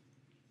 Yep.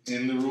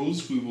 In the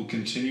rules, we will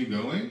continue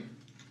going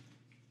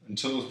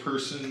until a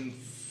person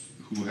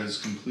who has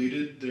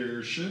completed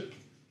their ship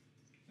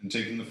and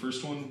taken the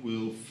first one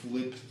will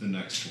flip the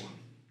next one.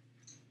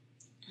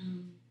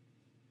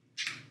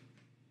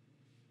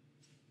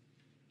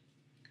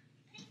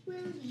 I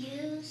will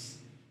use...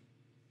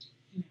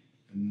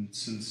 And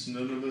since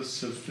none of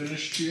us have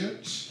finished yet,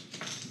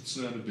 it's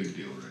not a big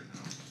deal right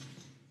now.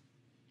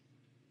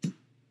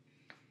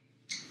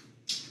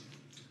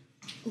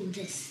 Ooh,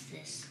 this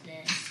is...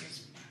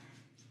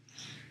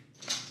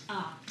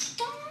 Oh,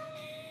 darn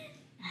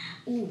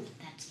it! Ooh,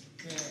 that's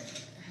good.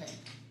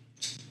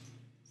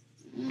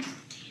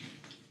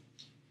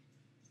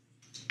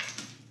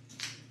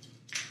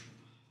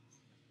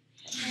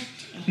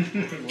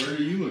 What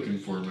are you looking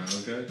for,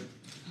 Malachi?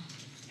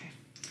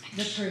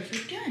 The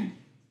perfect gun.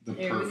 The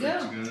There we perfect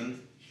go.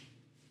 gun?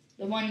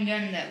 The one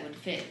gun that would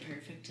fit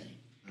perfectly.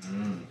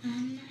 I'm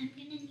gonna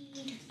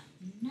need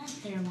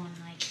another one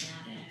like that.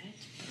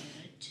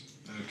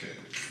 Okay,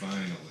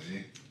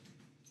 finally.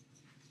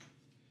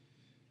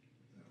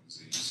 That was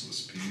a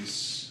useless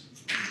piece.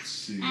 Let's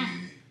see.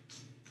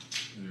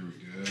 There we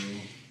go.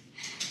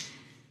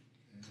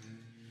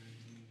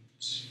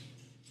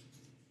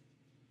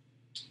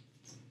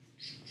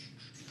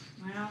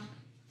 And Well,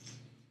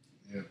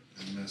 yep,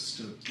 I messed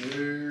up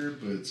there,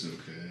 but it's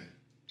okay.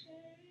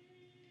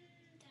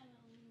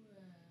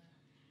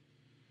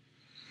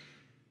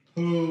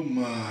 Oh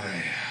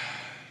my.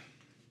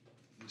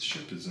 This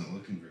ship isn't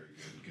looking very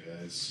good,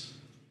 guys.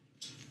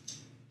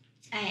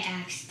 I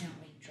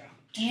accidentally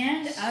dropped.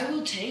 And I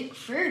will take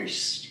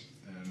first.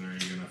 And are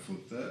you gonna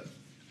flip that?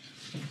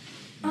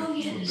 Oh,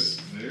 Flip yes.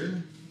 it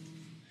there.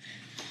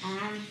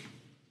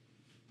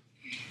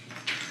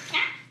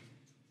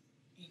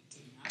 It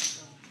did not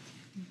go.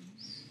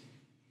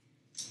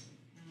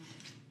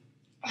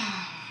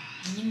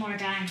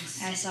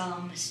 saw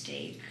a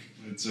mistake.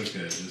 It's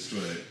okay. Just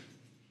wait.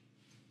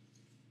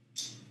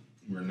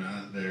 We're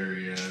not there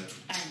yet.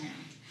 I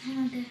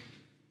know. Okay.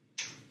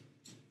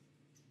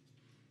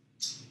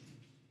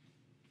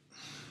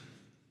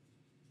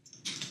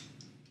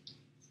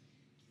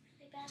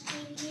 Really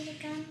badly need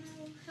a gun.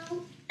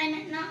 Help.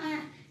 I'm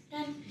not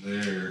done.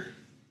 There.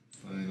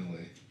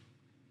 Finally.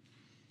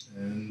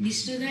 And You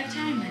still got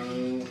time, I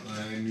think. now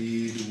I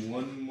need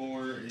one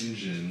more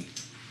engine.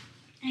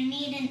 I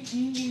need an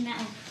engine that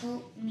will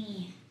help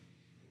me.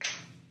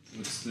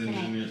 What's the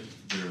engine?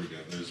 There we go.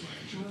 There's my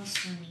I engine.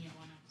 also need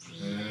one of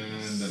these.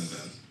 And I'm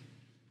done.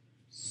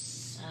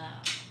 So,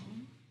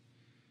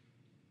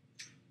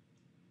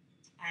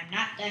 I'm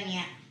not done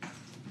yet.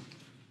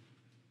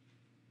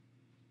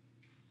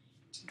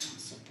 Not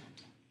so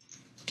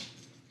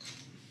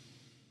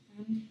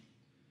done.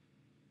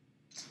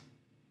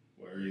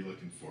 What are you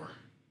looking for?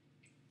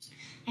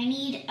 I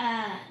need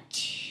a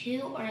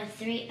 2 or a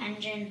 3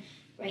 engine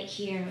right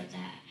here with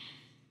that.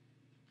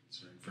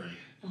 It's right in front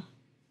of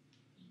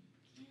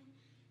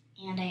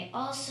you. And I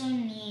also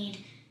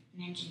need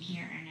an engine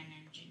here and an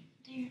engine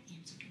there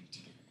and something to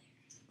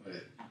go there.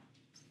 Wait,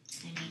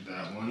 I need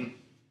that one.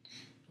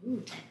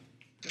 ooh,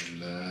 that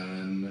And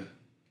then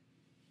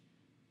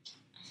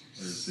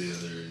where's the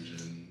other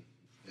engine?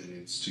 It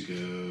needs to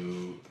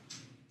go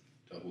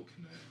double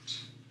connect.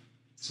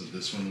 So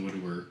this one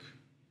would work.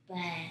 but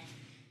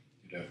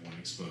You'd have one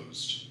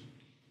exposed.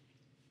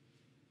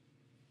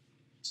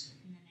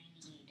 and then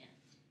I need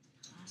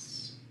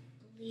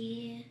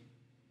possibly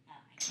oh,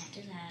 I can't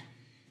do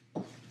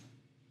that.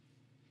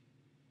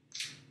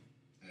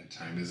 And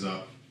time is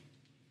up.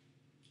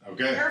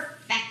 Okay.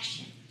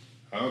 Perfection.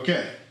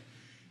 Okay.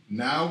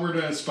 Now we're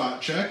going to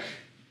spot check.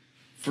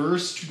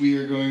 First, we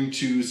are going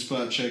to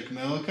spot check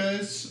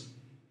Malachi's.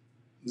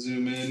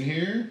 Zoom in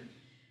here.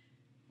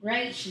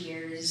 Right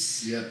here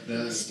is Yep, the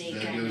mistake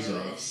that I goes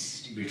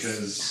noticed. off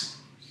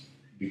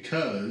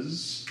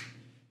because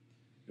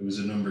it was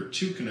a number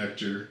 2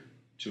 connector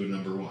to a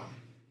number 1.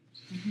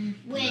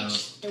 Which Now,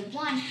 the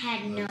one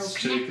had no Let's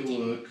connecting. take a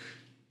look.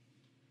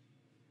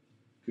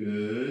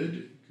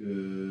 Good,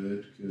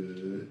 good, good,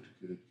 good,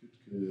 good,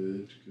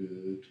 good,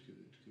 good, good,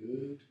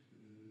 good.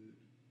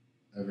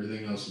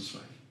 Everything else is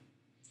fine.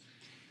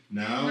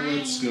 Now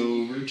let's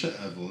go over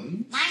to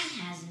Evelyn. Mine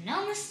has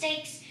no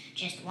mistakes,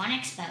 just one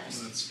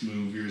exposed. Let's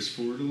move yours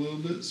forward a little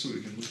bit so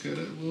we can look at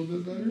it a little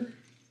bit better.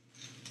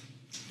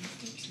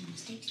 Mistakes, no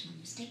mistakes, no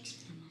mistakes,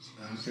 no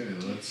mistakes.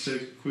 Okay, let's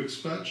take a quick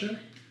spot check.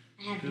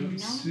 I have Don't no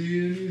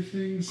see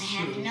anything I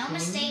have so no far.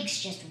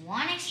 mistakes, just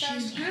one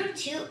exposed and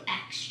 2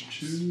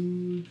 extras.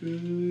 2,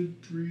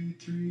 good, 3,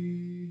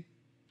 3,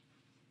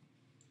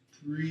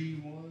 3,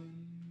 1,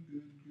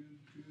 good,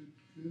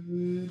 good,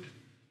 good,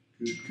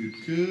 good, good,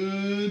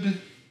 good,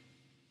 good.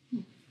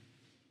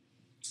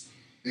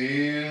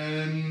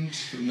 And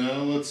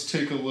now let's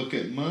take a look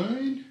at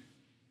mine.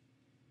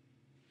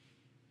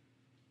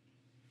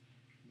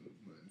 Move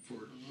mine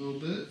forward a little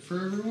bit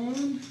for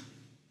everyone.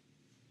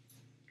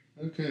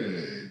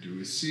 Okay, do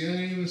we see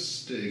any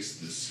mistakes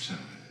this time?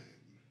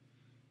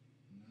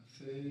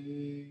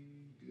 Nothing.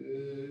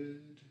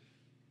 Good.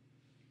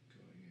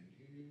 Going in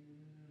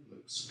here.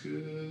 Looks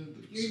good.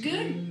 Looks You're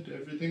good.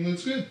 Everything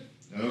looks good.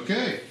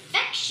 Okay.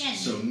 Perfection.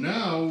 So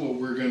now what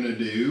we're going to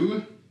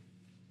do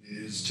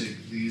is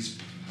take these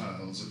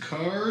piles of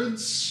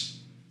cards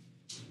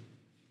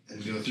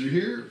and go through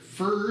here.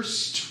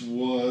 First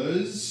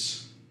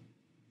was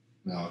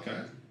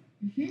Malachi.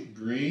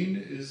 Green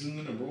is in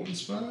the number 1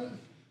 spot.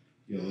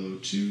 Yellow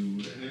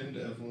 2, and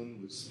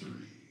Evelyn was 3.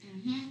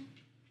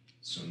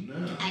 So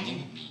now, I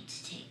didn't mean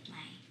to take my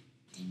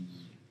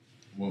thingy.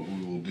 what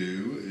we will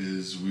do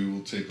is we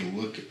will take a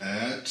look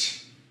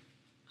at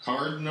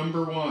card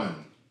number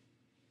 1.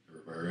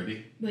 Everybody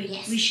ready? Wait,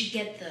 Yes. we should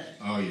get the.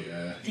 Oh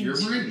yeah, Things you're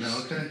right,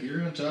 first. Malachi.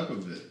 You're on top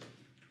of it.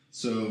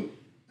 So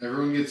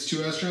everyone gets 2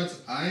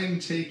 astronauts. I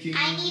am taking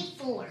I need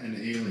 4. an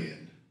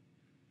alien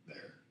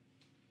there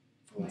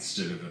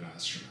instead of an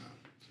astronaut.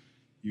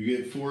 You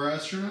get 4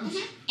 astronauts.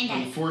 And I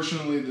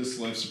Unfortunately, this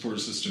life support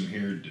system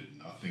here did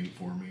nothing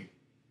for me,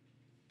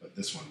 but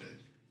this one did.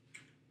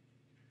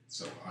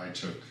 So I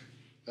took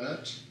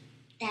that.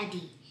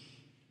 Daddy.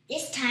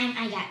 This time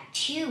I got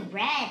 2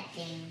 red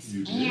things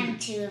You did?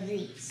 and 2 of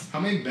these. How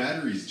many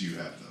batteries do you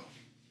have, though?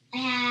 I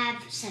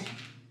have 7.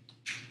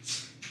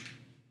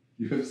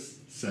 You have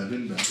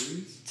 7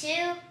 batteries?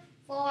 2,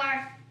 4,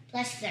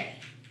 plus 3.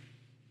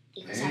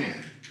 Equals 7.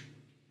 Man,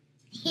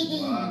 a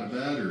lot of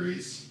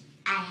batteries.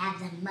 I have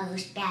the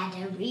most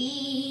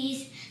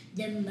batteries.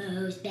 The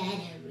most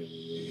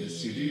batteries.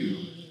 Yes, you do.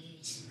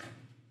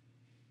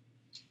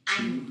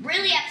 I'm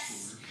really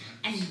Four,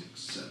 I'm, 5, 6,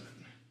 7.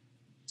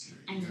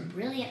 There you go. I'm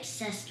really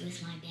obsessed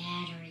with my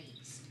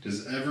batteries.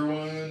 Does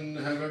everyone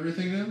have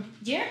everything now?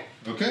 Yeah.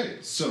 Okay,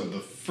 so the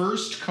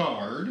first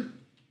card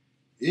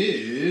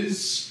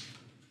is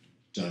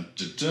dun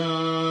dun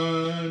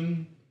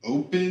dun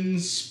open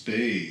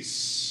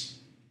space.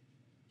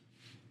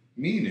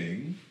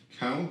 Meaning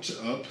count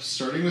up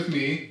starting with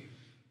me.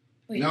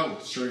 Wait. No,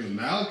 starting with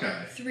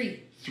Malachi.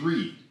 3.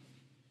 3.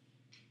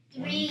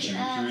 Three two,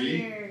 of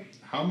three. your...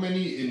 How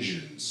many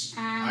engines?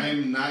 I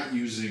am not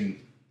using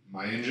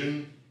my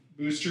engine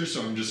booster,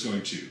 so I'm just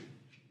going 2.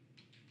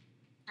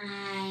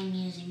 I'm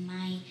using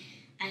my...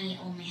 I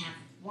only have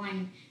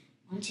 1,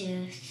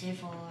 2, 3,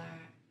 4...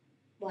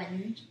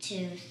 1,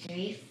 2,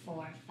 3,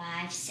 4,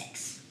 5,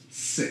 6.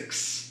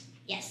 6.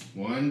 Yes.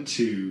 1,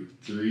 2,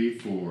 3,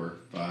 4,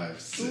 5,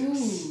 6.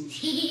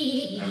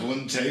 Ooh.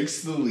 Evelyn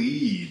takes the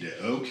lead.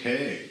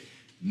 Okay.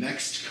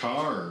 Next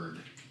card.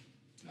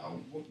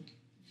 Now,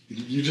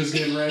 you just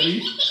getting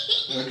ready?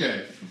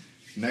 Okay.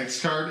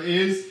 Next card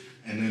is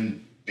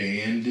an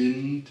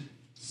abandoned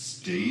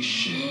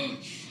station.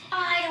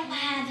 I don't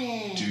have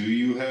it. Do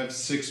you have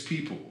 6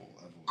 people,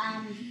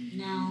 Evelyn?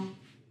 No.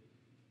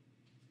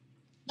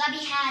 Bubby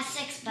has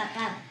 6, but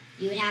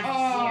you would have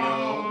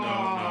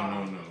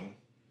 0.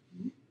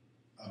 No.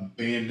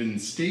 Abandoned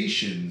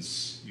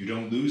stations, you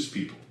don't lose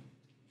people.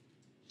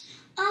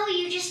 Oh,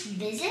 you just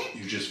visit?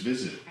 You just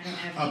visit. I don't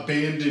have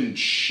Abandoned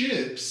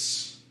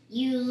ships,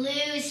 You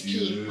lose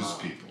people. you lose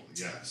people,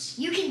 yes.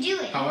 You can do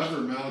it.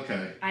 However,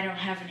 Malachi, I don't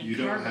have any you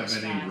cargo don't have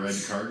spots. any red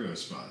cargo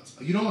spots.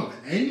 You don't have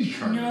any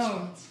cargo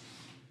spots?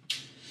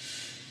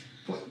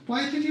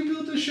 Why did you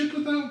build a ship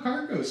without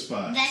cargo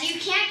spots? Then you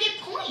can't get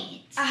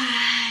points.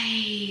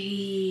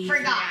 I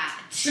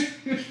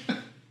Forgot.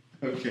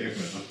 Okay,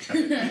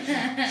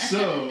 Malachi.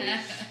 So,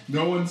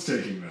 no one's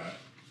taking that.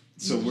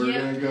 So we're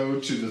going to go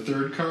to the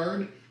third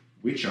card,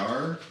 which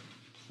are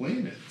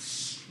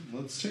planets.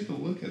 Let's take a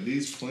look at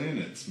these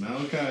planets.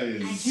 Malachi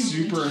is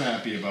super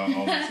happy about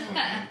all these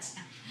planets.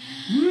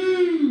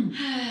 Woo!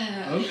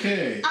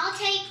 Okay. I'll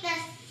take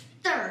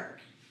the 3rd.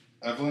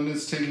 Evelyn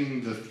is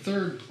taking the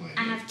 3rd planet.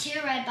 I have 2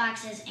 red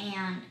boxes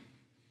and...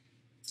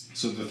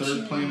 So the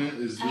 3rd planet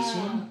is this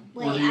one?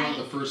 Or wait, do you want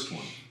the first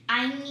one?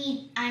 I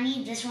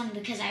need this one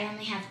because I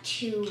only have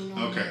 2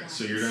 normal Okay, ones.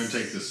 so you're going to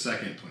take the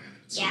 2nd planet.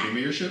 So Yeah. give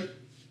me your ship.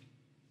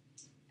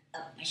 Oh,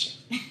 my ship.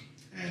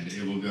 And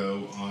it will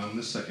go on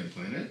the 2nd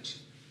planet.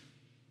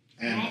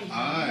 And Ready.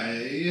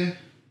 I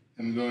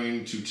am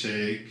going to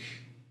take...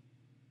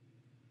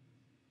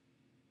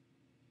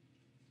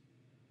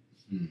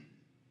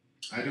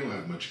 I don't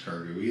have much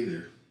cargo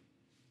either.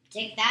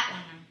 Take that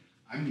one.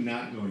 I'm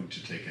not going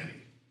to take any.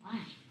 Why?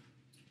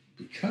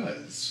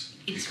 Because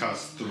it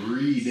costs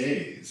 3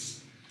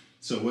 days.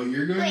 So what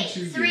you're going Wait,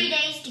 to 3 do...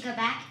 days to go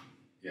back?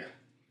 Yeah.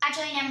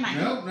 Actually, never mind.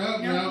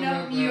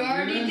 No. You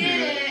already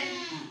did it.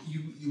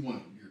 You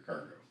want your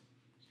cargo.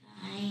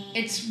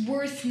 It's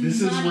worth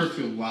This money. is worth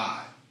a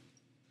lot.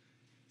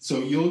 So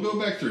you'll go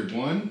back through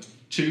 1,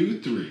 2,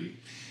 3.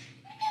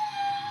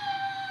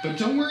 But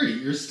don't worry,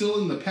 you're still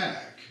in the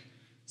pack.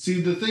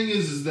 See, the thing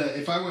is that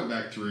if I went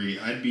back 3,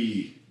 I'd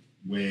be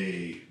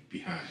way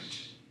behind.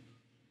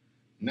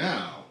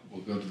 Now,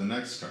 we'll go to the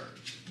next card.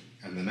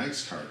 And the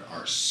next card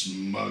are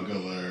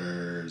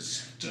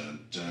smugglers.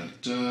 Dun, dun,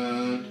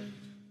 dun.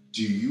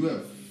 Do you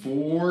have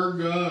 4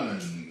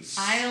 guns?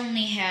 I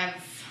only have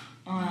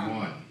 1.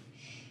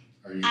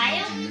 Are you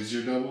I going to use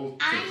your double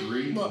for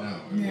 3? well, No,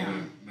 it no.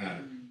 wouldn't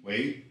matter.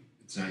 Wait,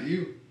 it's not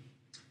you.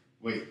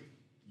 Wait,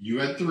 you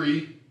had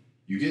 3.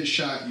 You get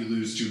shot, you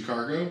lose 2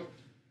 cargo.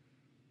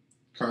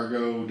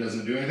 Cargo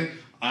doesn't do anything.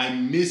 I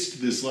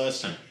missed this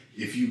last time.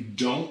 If you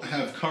don't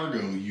have cargo,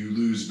 you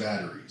lose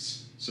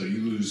batteries. So you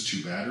lose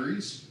 2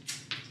 batteries.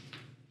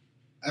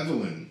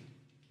 Evelyn.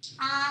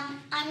 I'm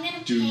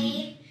gonna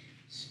pay,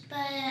 but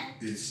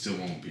It still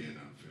won't be enough.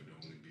 It'll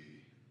only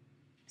be...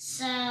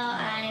 so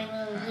I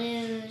will half.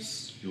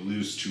 lose. You'll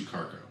lose 2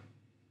 cargo.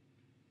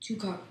 2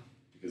 cargo.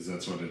 Because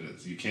that's what it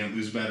is. You can't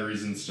lose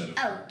batteries instead of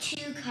cargo.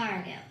 2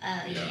 cargo.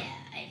 Oh yeah,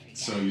 I forgot.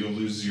 So you'll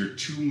lose your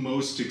 2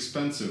 most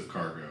expensive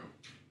cargo,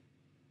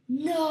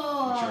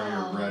 No. which are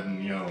your red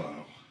and yellow.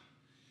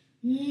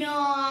 No.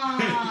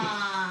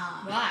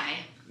 Why?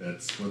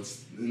 That's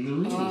what's in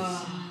the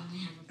rules.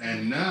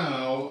 And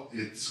now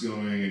it's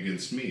going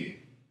against me.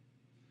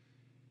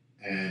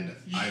 And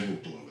I will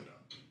blow it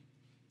up.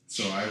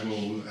 So I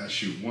will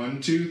shoot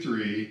 1, 2,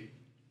 3,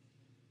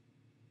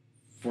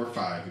 4,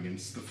 5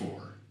 against the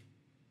 4.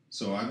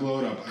 So I blow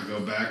it up. I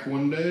go back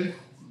 1 day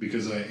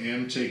because I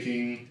am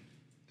taking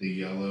the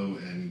yellow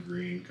and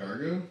green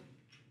cargo.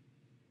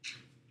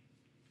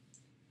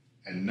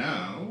 And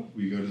now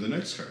we go to the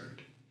next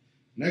card.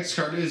 Next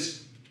card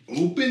is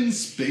open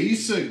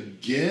space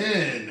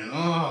again.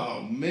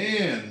 Oh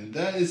man,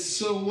 that is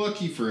so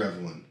lucky for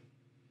Evelyn.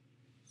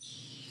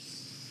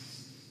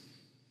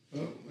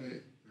 Oh,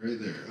 wait, right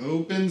there.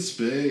 Open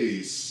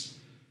space.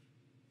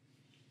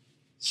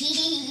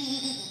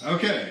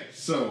 Okay,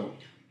 so,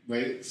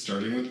 wait,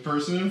 starting with the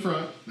person in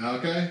front.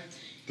 Malachi,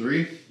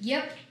 3.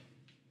 Yep.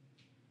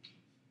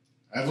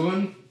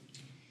 Evelyn,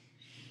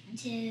 1,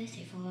 2,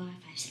 3, 4,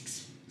 5,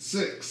 6.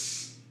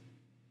 6.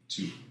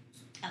 2.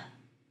 Oh.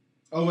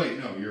 Oh, wait,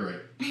 no, you're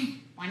right.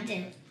 1,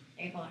 2,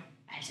 3, 4,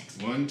 5, 6.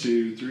 1,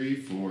 2, 3,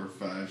 4,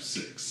 5,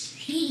 6.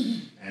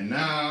 And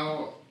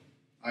now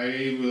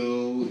I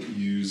will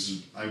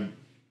use... I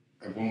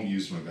won't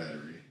use my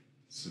battery.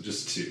 So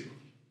just 2.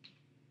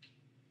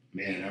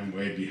 Man, I'm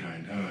way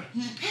behind, huh?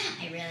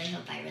 I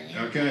really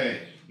hope. Okay,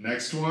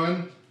 Next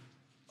one.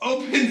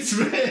 Open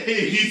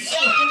space.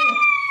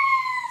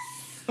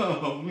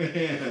 Oh,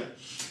 man.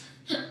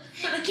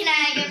 Can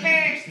I go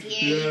first?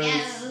 Here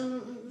Yes. you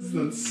go. Is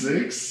that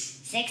 6?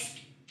 6.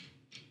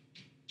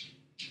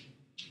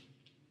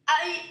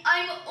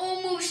 I'm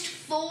almost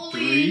fully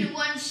 3. in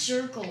one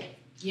circle.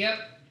 Yep.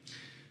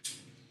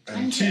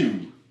 And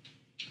 2.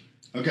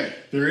 Okay,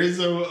 there is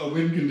a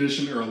win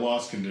condition or a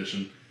loss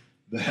condition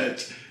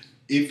that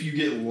if you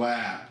get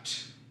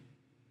lapped,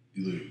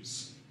 you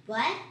lose.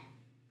 What?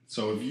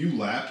 So if you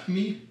lap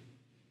me,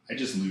 I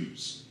just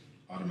lose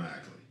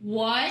automatically.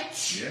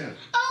 What? Yeah.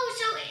 Oh,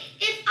 so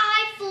if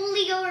I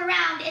fully go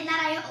around and then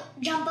I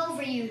jump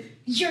over you,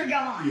 you're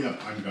gone.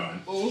 Yep, I'm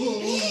gone. Oh.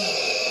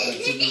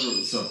 That's in the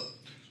rule. So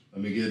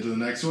let me get to the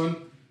next one.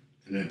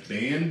 An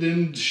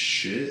abandoned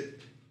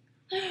ship.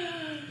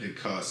 It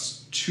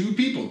costs 2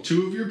 people.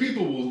 2 of your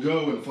people will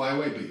go and fly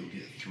away, but you'll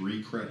get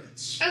 3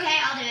 credits. Okay,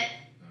 I'll do it.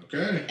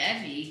 Okay.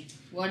 Evie,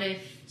 what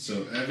if...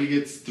 So Evie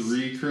gets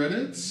 3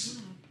 credits.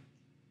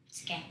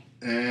 It's okay.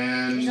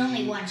 And There's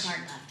only one card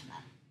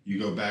left. you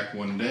go back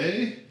 1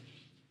 day.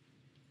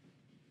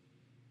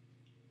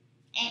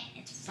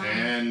 It's fine.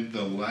 And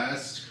the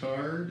last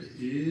card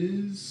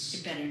is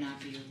It better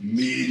not be...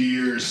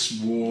 Meteor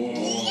Swarm.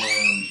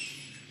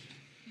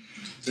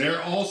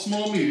 They're all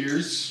small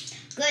meteors.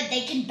 Good,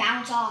 they can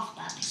bounce off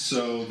them.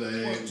 So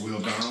they will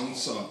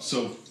bounce off.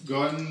 So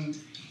go ahead and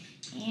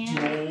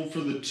Yeah. roll for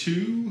the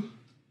 2.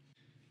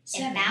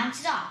 It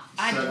bounces off.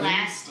 I 7.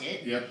 blast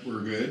it. Yep,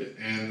 we're good.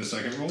 And the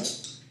second roll?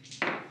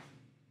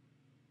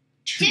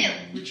 2.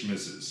 Which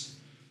misses.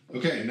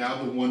 Okay,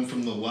 now the one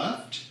from the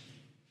left.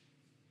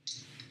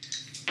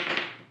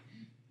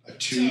 A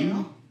 2,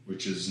 2.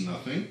 which is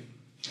nothing.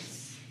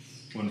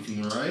 One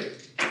from the right.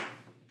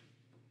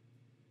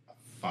 A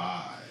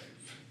 5.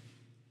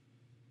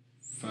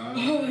 5.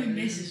 Oh, it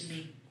misses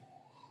me.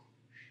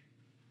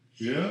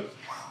 Yep.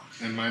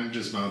 And mine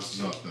just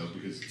bounces off though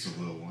because it's a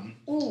little one.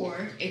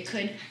 Or it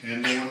could...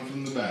 And the one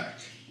from the back.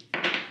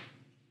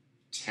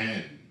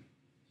 10.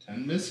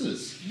 10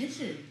 misses.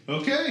 Misses.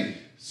 Okay,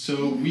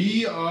 so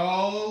we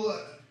all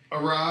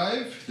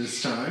arrive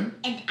this time.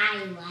 And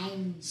I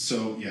won.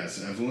 So,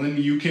 yes, Evelyn,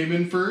 you came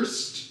in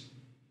first.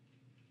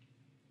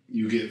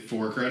 You get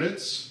 4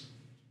 credits.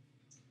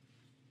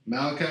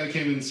 Malachi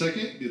came in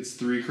second, gets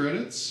 3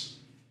 credits.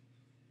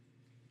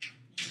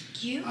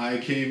 You? I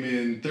came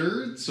in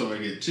third, so I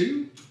get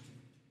 2.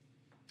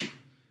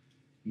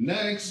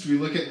 Next, we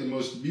look at the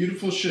most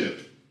beautiful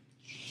ship.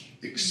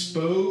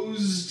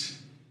 Exposed.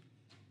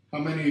 How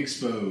many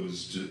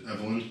exposed,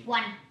 Evelyn?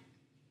 1.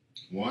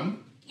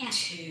 1? Yeah.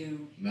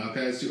 2. Malachi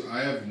has 2. I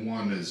have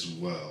 1 as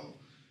well.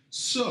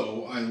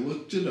 So I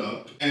looked it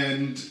up,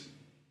 and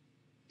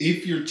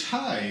if you're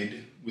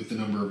tied with the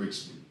number of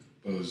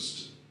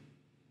exposed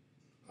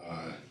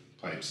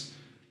pipes,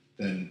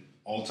 then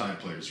all tied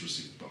players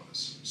receive a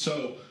bonus.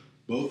 So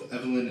both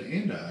Evelyn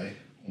and I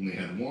only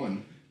had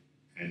 1,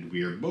 and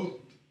we are both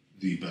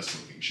the best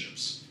looking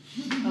ships.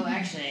 Oh,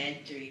 actually, I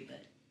had 3,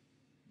 but...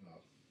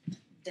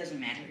 Doesn't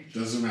matter.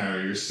 Doesn't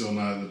matter, you're still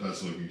not the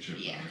best looking ship.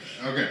 Yeah.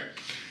 Okay.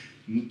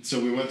 So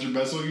we went through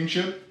best looking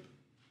ship,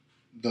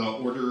 the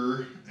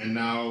order, and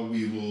now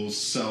we will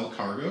sell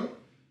cargo.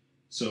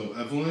 So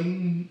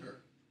Evelyn,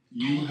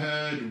 you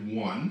had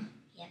 1.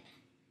 Yep.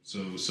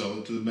 So sell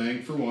it to the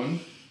bank for 1.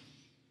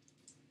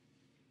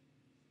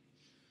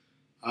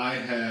 I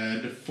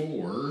had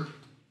 4,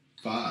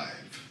 5.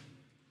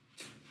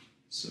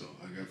 So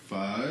I got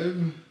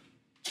 5.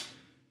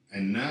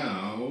 And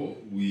now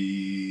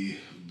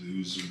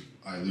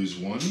I lose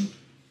 1. 2, 4,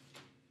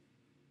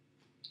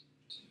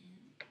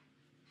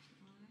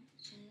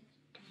 6,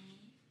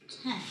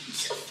 8, 10.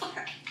 So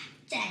far,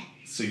 10.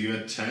 So you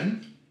had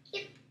 10?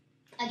 Yep.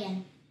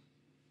 Again.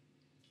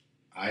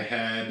 I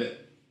had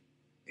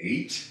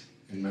 8,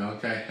 and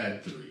Malachi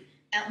had 3.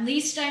 At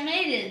least I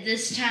made it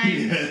this time.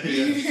 Yes,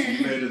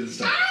 you made it this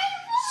time.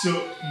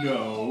 So,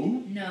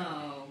 no,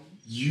 No.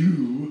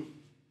 you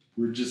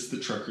were just the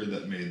trucker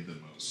that made the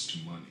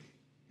most money.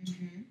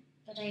 Mm-hmm.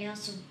 But I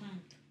also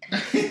won.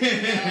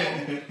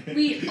 No.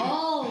 We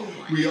all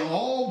won. We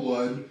all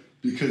won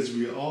because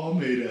we all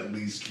made at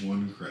least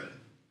 1 credit.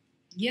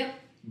 Yep.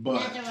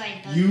 But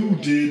Otherwise, both you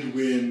would. did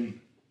win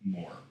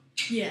more.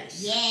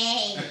 Yes.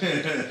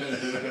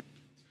 Yay!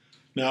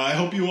 Now, I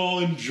hope you all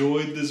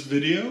enjoyed this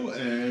video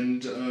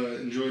and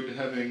enjoyed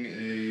having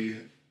a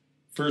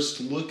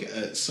first look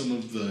at some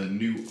of the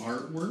new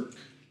artwork.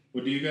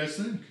 What do you guys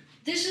think?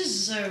 This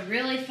is a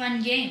really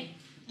fun game.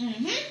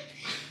 Mm-hmm.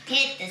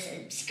 Hit the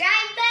subscribe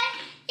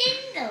button,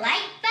 the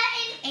like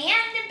button,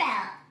 and the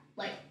bell.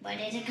 Wait, what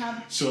is it called?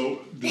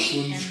 So, this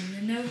one's...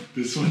 And the note.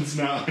 This one's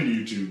not on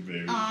YouTube,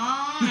 baby.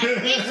 Aw, I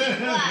wish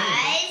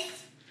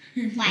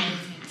it was. Why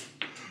isn't it?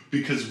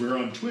 Because we're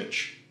on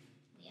Twitch.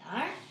 We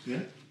are? Yeah.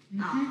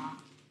 Aw.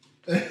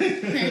 But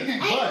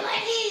I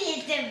wanted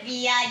it to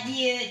be on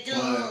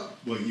YouTube.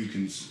 what you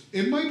can...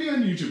 It might be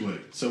on YouTube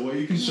later. So what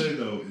you can say,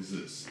 though, is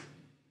this.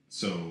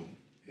 So,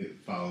 hit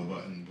the follow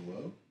button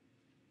below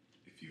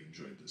if you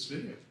enjoyed this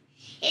video.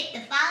 Hit the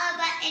follow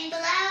button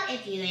below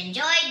if you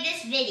enjoyed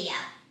this video.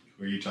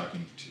 Who are you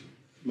talking to?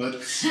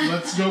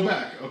 Let's go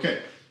back.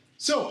 Okay.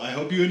 So, I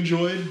hope you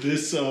enjoyed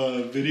this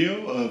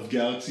video of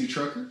Galaxy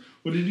Trucker.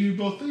 What did you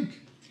both think?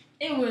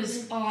 It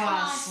was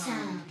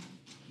awesome.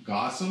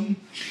 Gossam?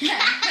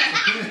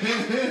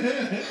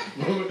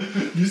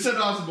 You said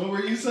awesome. What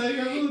were you saying,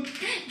 Evelyn?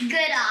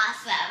 Good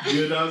awesome.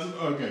 Good awesome?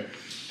 Okay.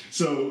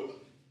 So,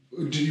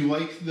 did you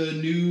like the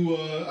new...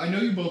 I know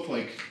you both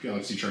like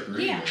Galaxy Trucker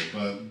anyway, Yeah.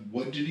 but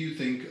what did you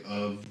think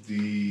of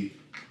the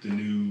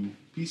new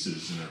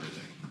pieces and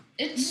everything?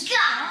 It's fun.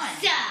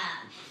 Awesome.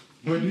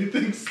 What do you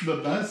think's the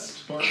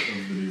best part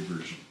of the new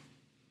version?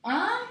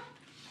 I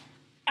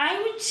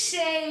would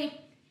say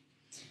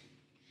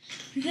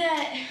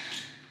that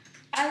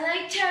I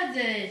liked how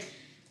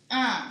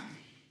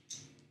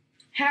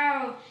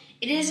how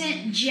it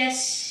isn't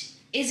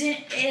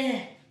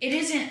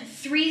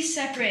three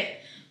separate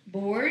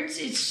boards.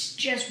 It's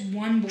just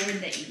one board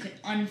that you could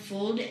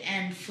unfold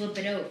and flip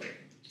it over.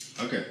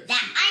 Okay.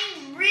 That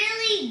I'm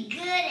really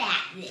good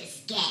at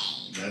this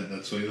game.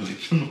 That's what you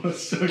like the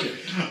most. Okay.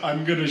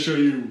 I'm going to show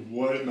you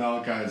what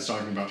Malachi is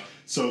talking about.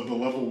 So the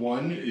level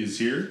 1 is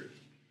here.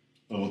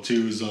 Level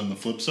 2 is on the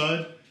flip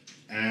side.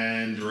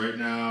 And right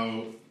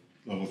now,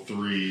 level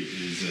 3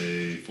 is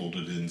a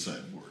folded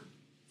inside board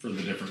for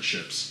the different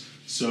ships.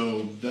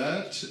 So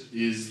that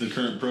is the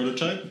current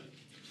prototype.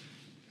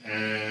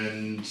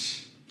 And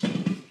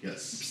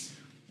yes.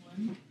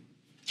 1,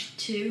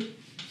 2,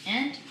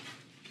 and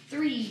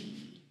 3.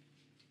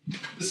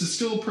 This is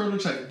still a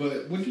prototype,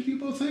 but what did you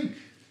both think?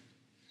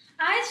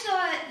 I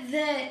thought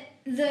that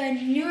the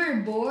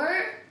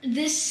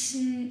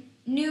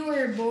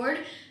newer board,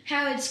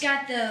 how it's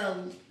got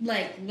the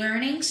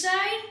learning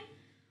side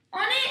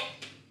on it,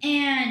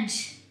 and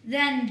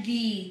then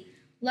the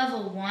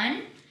level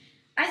 1,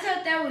 I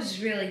thought that was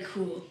really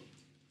cool.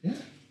 Yeah.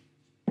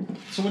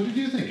 So what did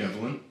you think,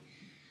 Evelyn?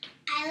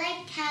 I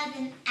liked how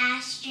the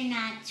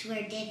astronauts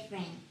were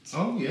different.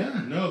 Oh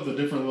yeah, no, the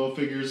different little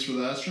figures for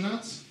the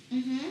astronauts?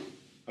 Mm-hmm.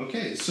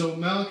 Okay, so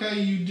Malachi,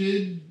 you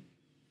did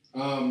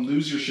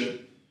lose your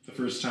ship the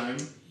first time,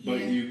 but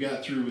Yeah. you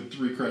got through with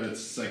 3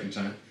 credits the second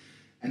time.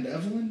 And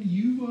Evelyn,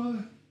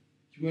 you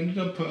ended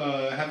up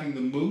having the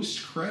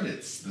most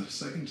credits the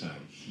second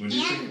time. What do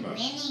you think And about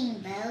it?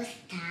 winning both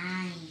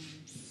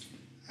times.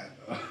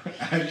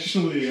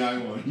 Actually, I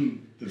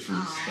won the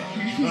first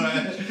time.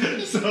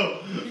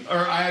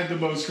 Or I had the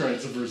most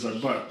credits the first time.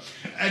 But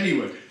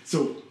anyway,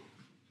 so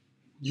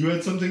you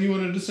had something you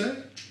wanted to say?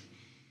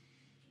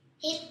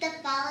 Hit the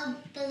follow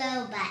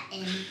below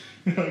button.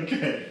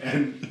 Okay,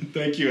 and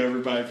thank you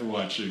everybody for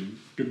watching.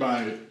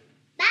 Goodbye.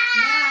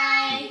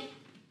 Bye.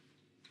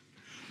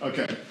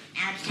 Okay.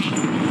 Now it's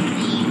time.